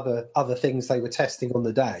probably of other things they were testing on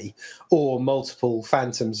the day, or multiple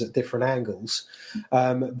Phantoms at different angles.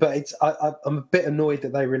 But I'm a bit annoyed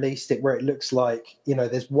that they released it where it looks like,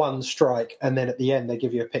 there's one strike, and then at the end they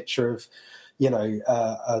give you a picture of,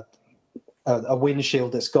 a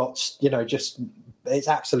windshield that's got, just it's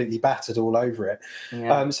absolutely battered all over it.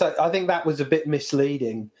 Yeah. So I think that was a bit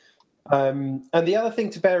misleading. And the other thing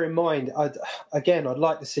to bear in mind, I'd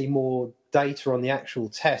like to see more data on the actual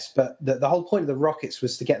test, but the whole point of the rockets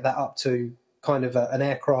was to get that up to kind of an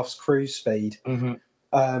aircraft's cruise speed. Mm-hmm.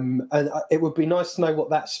 And it would be nice to know what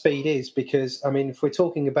that speed is, because, I mean, if we're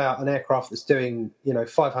talking about an aircraft that's doing,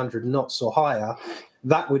 500 knots or higher,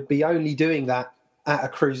 that would be only doing that at a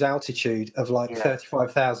cruise altitude of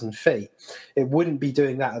 35,000 feet. It wouldn't be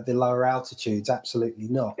doing that at the lower altitudes. Absolutely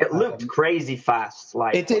not. It looked crazy fast.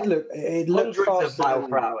 It did look. It looked hundreds of miles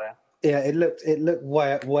per hour. Yeah, it looked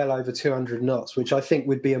well over 200 knots, which I think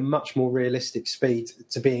would be a much more realistic speed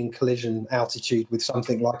to be in collision altitude with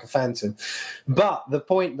something like a Phantom. But the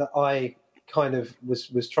point that I kind of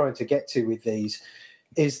was trying to get to with these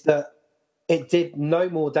is that it did no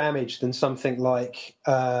more damage than something like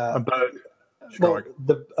a bird strike.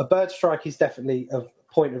 Well, a bird strike is definitely a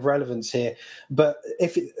point of relevance here. But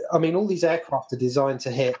all these aircraft are designed to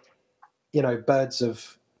hit, birds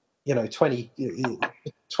of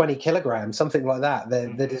 20 kilograms, something like that.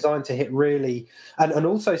 They're designed to hit really, and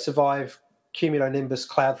also survive cumulonimbus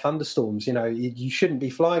cloud thunderstorms. You shouldn't be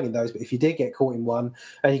flying in those, but if you did get caught in one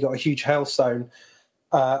and you got a huge hailstones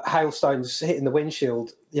hitting the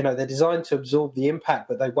windshield, they're designed to absorb the impact,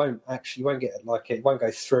 but you won't get it won't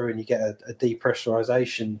go through and you get a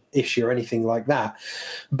depressurization issue or anything like that.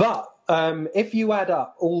 But if you add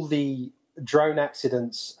up all the drone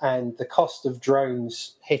accidents and the cost of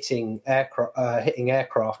drones hitting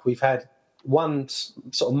aircraft, we've had one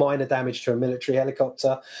sort of minor damage to a military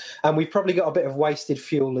helicopter, and we've probably got a bit of wasted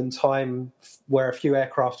fuel and time where a few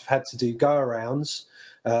aircraft have had to do go-arounds,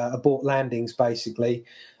 abort landings basically,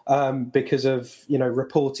 because of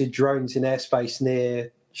reported drones in airspace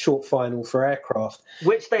near short final for aircraft,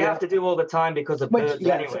 which they have to do all the time because of birds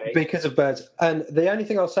anyway. Because of birds. And the only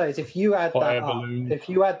thing I'll say is if you add that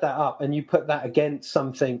up and you put that against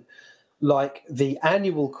something like the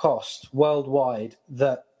annual cost worldwide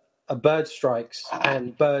that a bird strikes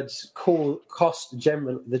and birds cost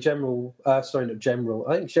just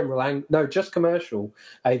commercial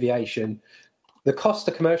aviation. The cost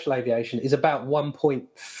of commercial aviation is about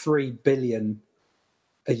 1.3 billion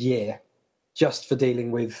a year, just for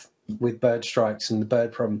dealing with bird strikes and the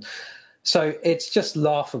bird problem. So it's just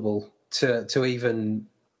laughable to even,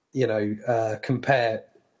 compare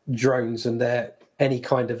drones and their any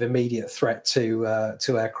kind of immediate threat to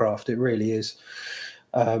aircraft. It really is.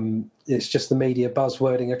 It's just the media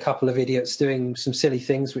buzzwording a couple of idiots doing some silly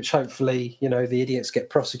things, which hopefully, the idiots get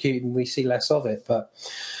prosecuted and we see less of it. But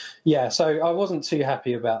yeah, so I wasn't too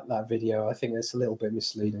happy about that video. I think it's a little bit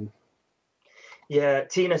misleading. Yeah,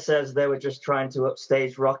 Tina says they were just trying to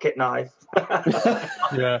upstage Rocket Knife.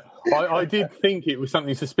 Yeah, I did think it was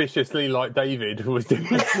something suspiciously like David was doing.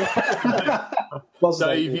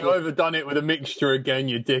 Dave, you overdone it with a mixture again,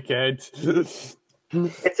 you dickhead.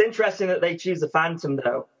 It's interesting that they choose a Phantom,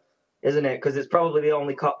 though, isn't it? Because it's probably the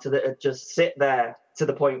only copter that would just sit there to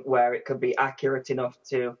the point where it could be accurate enough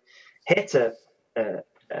to hit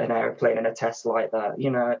an airplane in a test like that.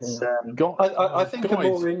 It's. I think a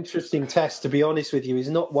more interesting test, to be honest with you, is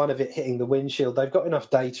not one of it hitting the windshield. They've got enough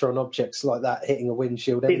data on objects like that hitting a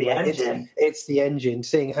windshield anyway. The engine. It's the engine,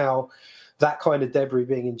 seeing how that kind of debris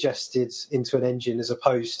being ingested into an engine as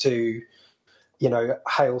opposed to,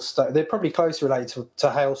 hailstone. They're probably closer related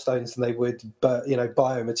to hailstones than they would, but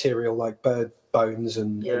biomaterial like bird bones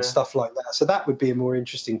and stuff like that. So that would be a more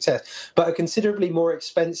interesting test, but a considerably more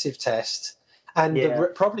expensive test. And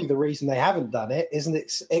probably the reason they haven't done it isn't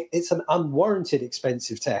it's an unwarranted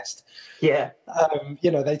expensive test. Yeah.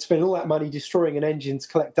 They'd spend all that money destroying an engine to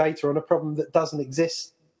collect data on a problem that doesn't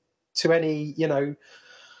exist to any,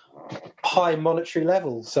 high monetary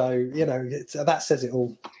level. So, that says it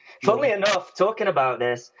all. Funnily enough, talking about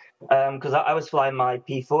this, because I was flying my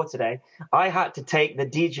P4 today, I had to take the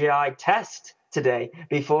DJI test today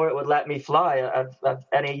before it would let me fly. Have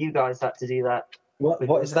any of you guys had to do that?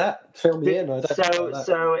 What is that? Fill me in.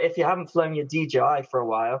 So if you haven't flown your DJI for a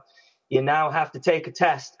while, you now have to take a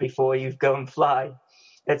test before you go and fly.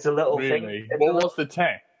 It's a little thing. What was the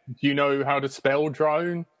test? Do you know how to spell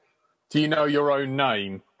drone? Do you know your own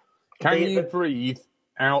name? Can you breathe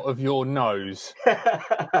out of your nose?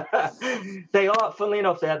 They are, funnily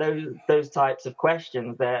enough, they're those types of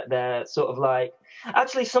questions. They're sort of like,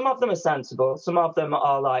 actually, some of them are sensible. Some of them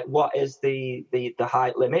are like, what is the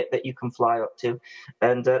height limit that you can fly up to?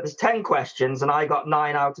 And there's 10 questions, and I got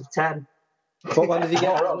 9 out of 10. What one did you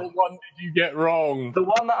get wrong? What one did you get wrong? The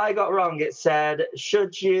one that I got wrong, it said,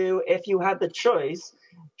 if you had the choice,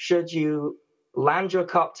 should you land your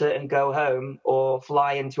copter and go home or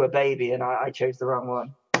fly into a baby? And I chose the wrong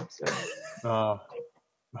one. So. Oh,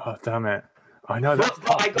 damn it! I know that's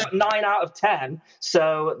but I got 9 out of 10,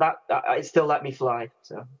 so that it still let me fly.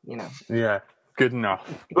 So Yeah, good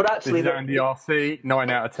enough. But actually, this is Andy RC, 9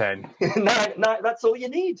 out of 10. no, that's all you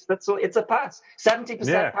need. That's all. It's a pass,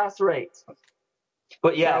 70% pass rate.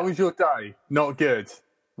 But yeah, how was your day? Not good.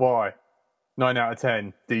 Why? 9 out of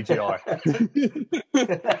 10 DJI.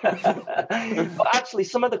 But actually,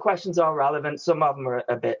 some of the questions are relevant. Some of them are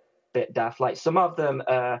a bit daft. Like some of them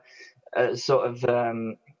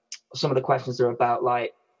some of the questions are about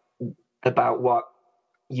what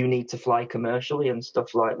you need to fly commercially and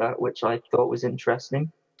stuff like that, which I thought was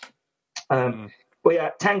interesting. But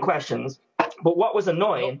yeah, 10 questions. But what was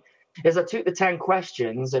annoying is I took the 10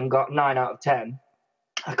 questions and got 9 out of 10.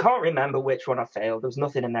 I can't remember which one I failed. There was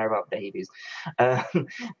nothing in there about babies.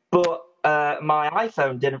 But my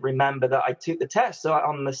iPhone didn't remember that I took the test. So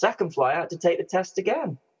on the second flight, I had to take the test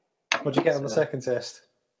again. What did you get on the second test?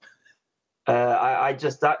 I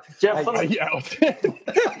just... Yeah, I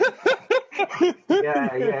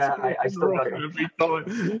still got it.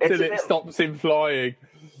 Till it stops him flying.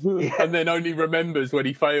 Yeah. And then only remembers when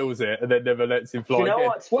he fails it and then never lets him fly again.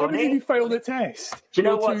 Why did he fail the test?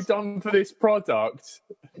 You're too done for this product.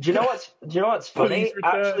 Do you know what's funny?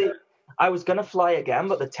 Actually, I was going to fly again,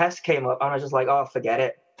 but the test came up and I was just like, oh, forget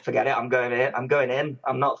it. I'm going in.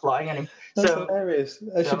 I'm not flying anymore. That's hilarious.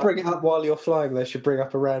 They should bring it up while you're flying. They should bring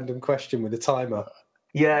up a random question with a timer.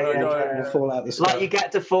 Yeah. Fall out the sky. Like you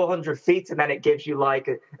get to 400 feet and then it gives you like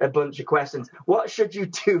a bunch of questions. What should you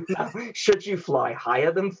do now? Should you fly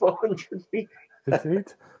higher than 400 feet?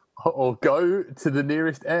 Or go to the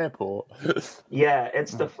nearest airport? Yeah,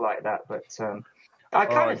 it's stuff like that. But I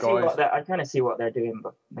kind of see what they're doing.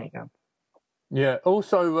 But there you go. Yeah.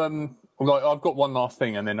 Also, I've got one last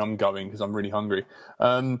thing, and then I'm going because I'm really hungry.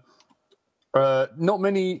 Not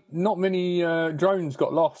many drones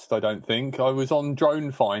got lost, I don't think. I was on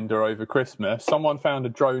Drone Finder over Christmas. Someone found a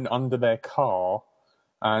drone under their car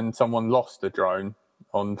and someone lost a drone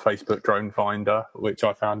on Facebook Drone Finder, which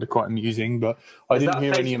I found quite amusing, but I didn't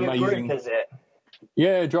hear any amazing... Group, is it?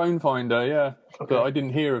 Yeah, Drone Finder, yeah. Okay. But I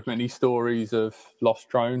didn't hear of many stories of lost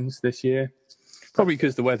drones this year. Probably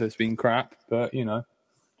because the weather's been crap, but,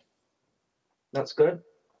 That's good.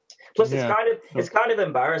 Plus, it's kind of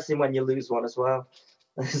embarrassing when you lose one as well.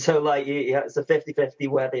 So, it's a 50-50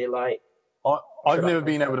 whether you're like... I've never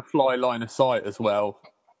been able to fly line of sight as well,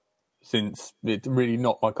 since it's really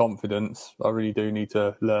not my confidence. I really do need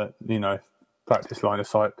to learn, practice line of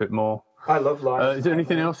sight a bit more. I love line of sight. Is there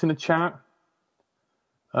anything else in the chat?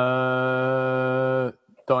 Dino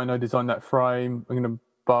designed that frame. I'm going to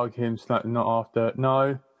bug him, not after.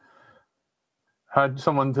 No. Had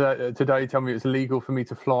someone today tell me it's illegal for me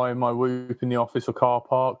to fly in my Whoop in the office or car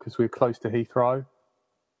park because we're close to Heathrow.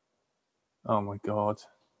 Oh my God.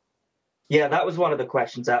 Yeah, that was one of the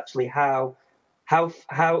questions actually. How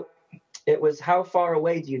far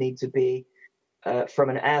away do you need to be from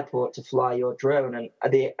an airport to fly your drone? And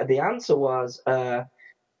the answer was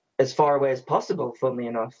as far away as possible. Funnily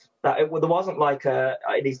enough, that there wasn't like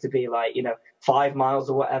it needs to be 5 miles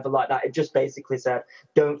or whatever like that. It just basically said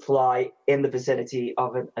don't fly in the vicinity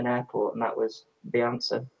of an airport, and that was the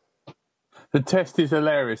answer. The test is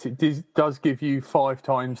hilarious. It does give you 5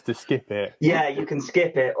 times to skip it. Yeah, you can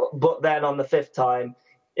skip it, but then on the 5th time,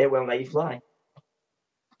 it won't let you fly.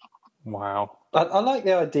 Wow. I like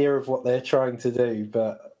the idea of what they're trying to do,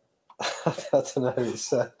 but I don't know.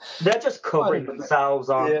 They're just covering themselves,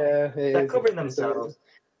 aren't they? They're covering themselves.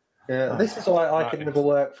 Yeah, this is why I could never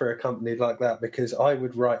work for a company like that, because I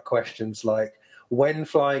would write questions like, when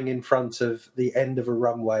flying in front of the end of a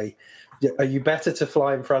runway, are you better to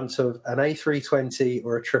fly in front of an A320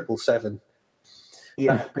 or a 777?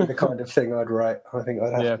 Yeah, that would be the kind of thing I'd write. I think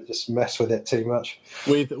I'd have to just mess with it too much.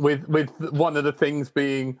 With one of the things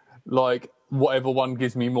being like, whatever one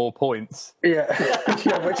gives me more points. Yeah,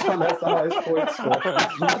 which one has the highest points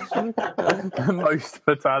for? Most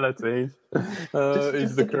fatalities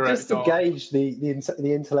is the correct. Just to gauge the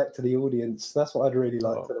intellect of the audience. That's what I'd really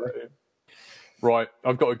like to know. Right,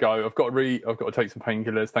 I've got to go. I've got to take some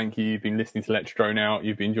painkillers. Thank you. You've been listening to Let's Drone Out.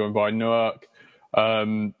 You've been joined by Newark,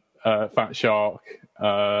 Fat Shark,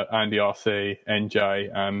 Andy RC, NJ,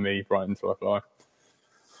 and me, Brighton Fly Fly.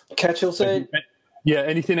 Catch you soon. Yeah,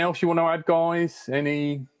 anything else you want to add, guys?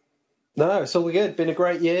 No, it's all good. Been a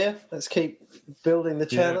great year. Let's keep building the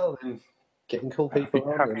channel and getting cool people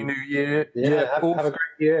on. Happy New Year. Have a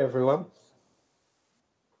great year, everyone.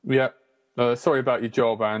 Yeah. Sorry about your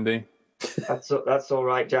job, Andy. That's all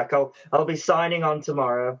right, Jack. I'll be signing on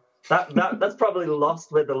tomorrow. That's probably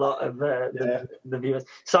lost with a lot of the viewers.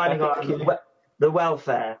 Signing on the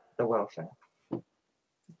welfare.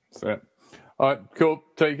 That's it. All right, cool.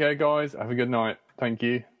 Take care, guys. Have a good night. Thank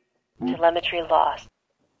you. Telemetry lost.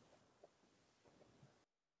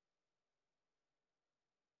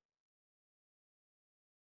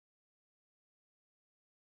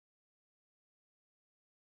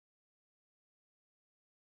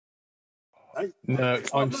 No,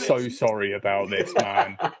 I'm so sorry about this,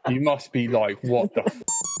 man. You must be like, what the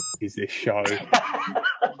is this show?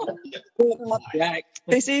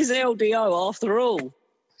 This is LDO after all.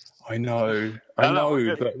 I know,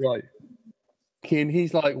 but like,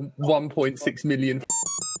 he's like 1.6 million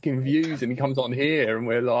views, and he comes on here, and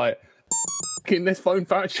we're like, let's phone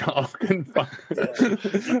Fat Shark.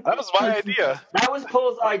 That was my idea. That was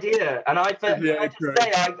Paul's idea, and I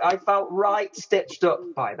felt right stitched up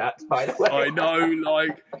by that. By the way, I know,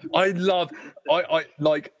 like,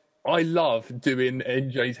 I love doing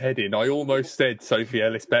NJ's head in. I almost said Sophie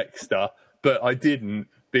Ellis Bextor, but I didn't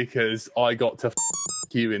because I got to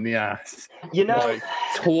you in the ass. You know, like,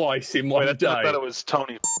 twice in one day. I thought it was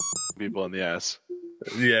Tony people in the ass.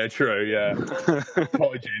 Yeah, true, yeah.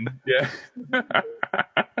 Cottaging, yeah.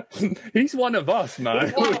 He's one of us, man.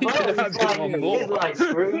 He's like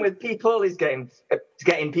screwing with people. He's getting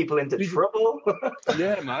people into trouble.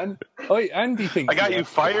 Yeah, man. Oh, Andy thinks I got you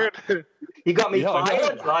fired. You got me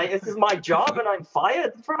fired. Like, this is my job, and I'm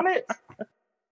fired from it.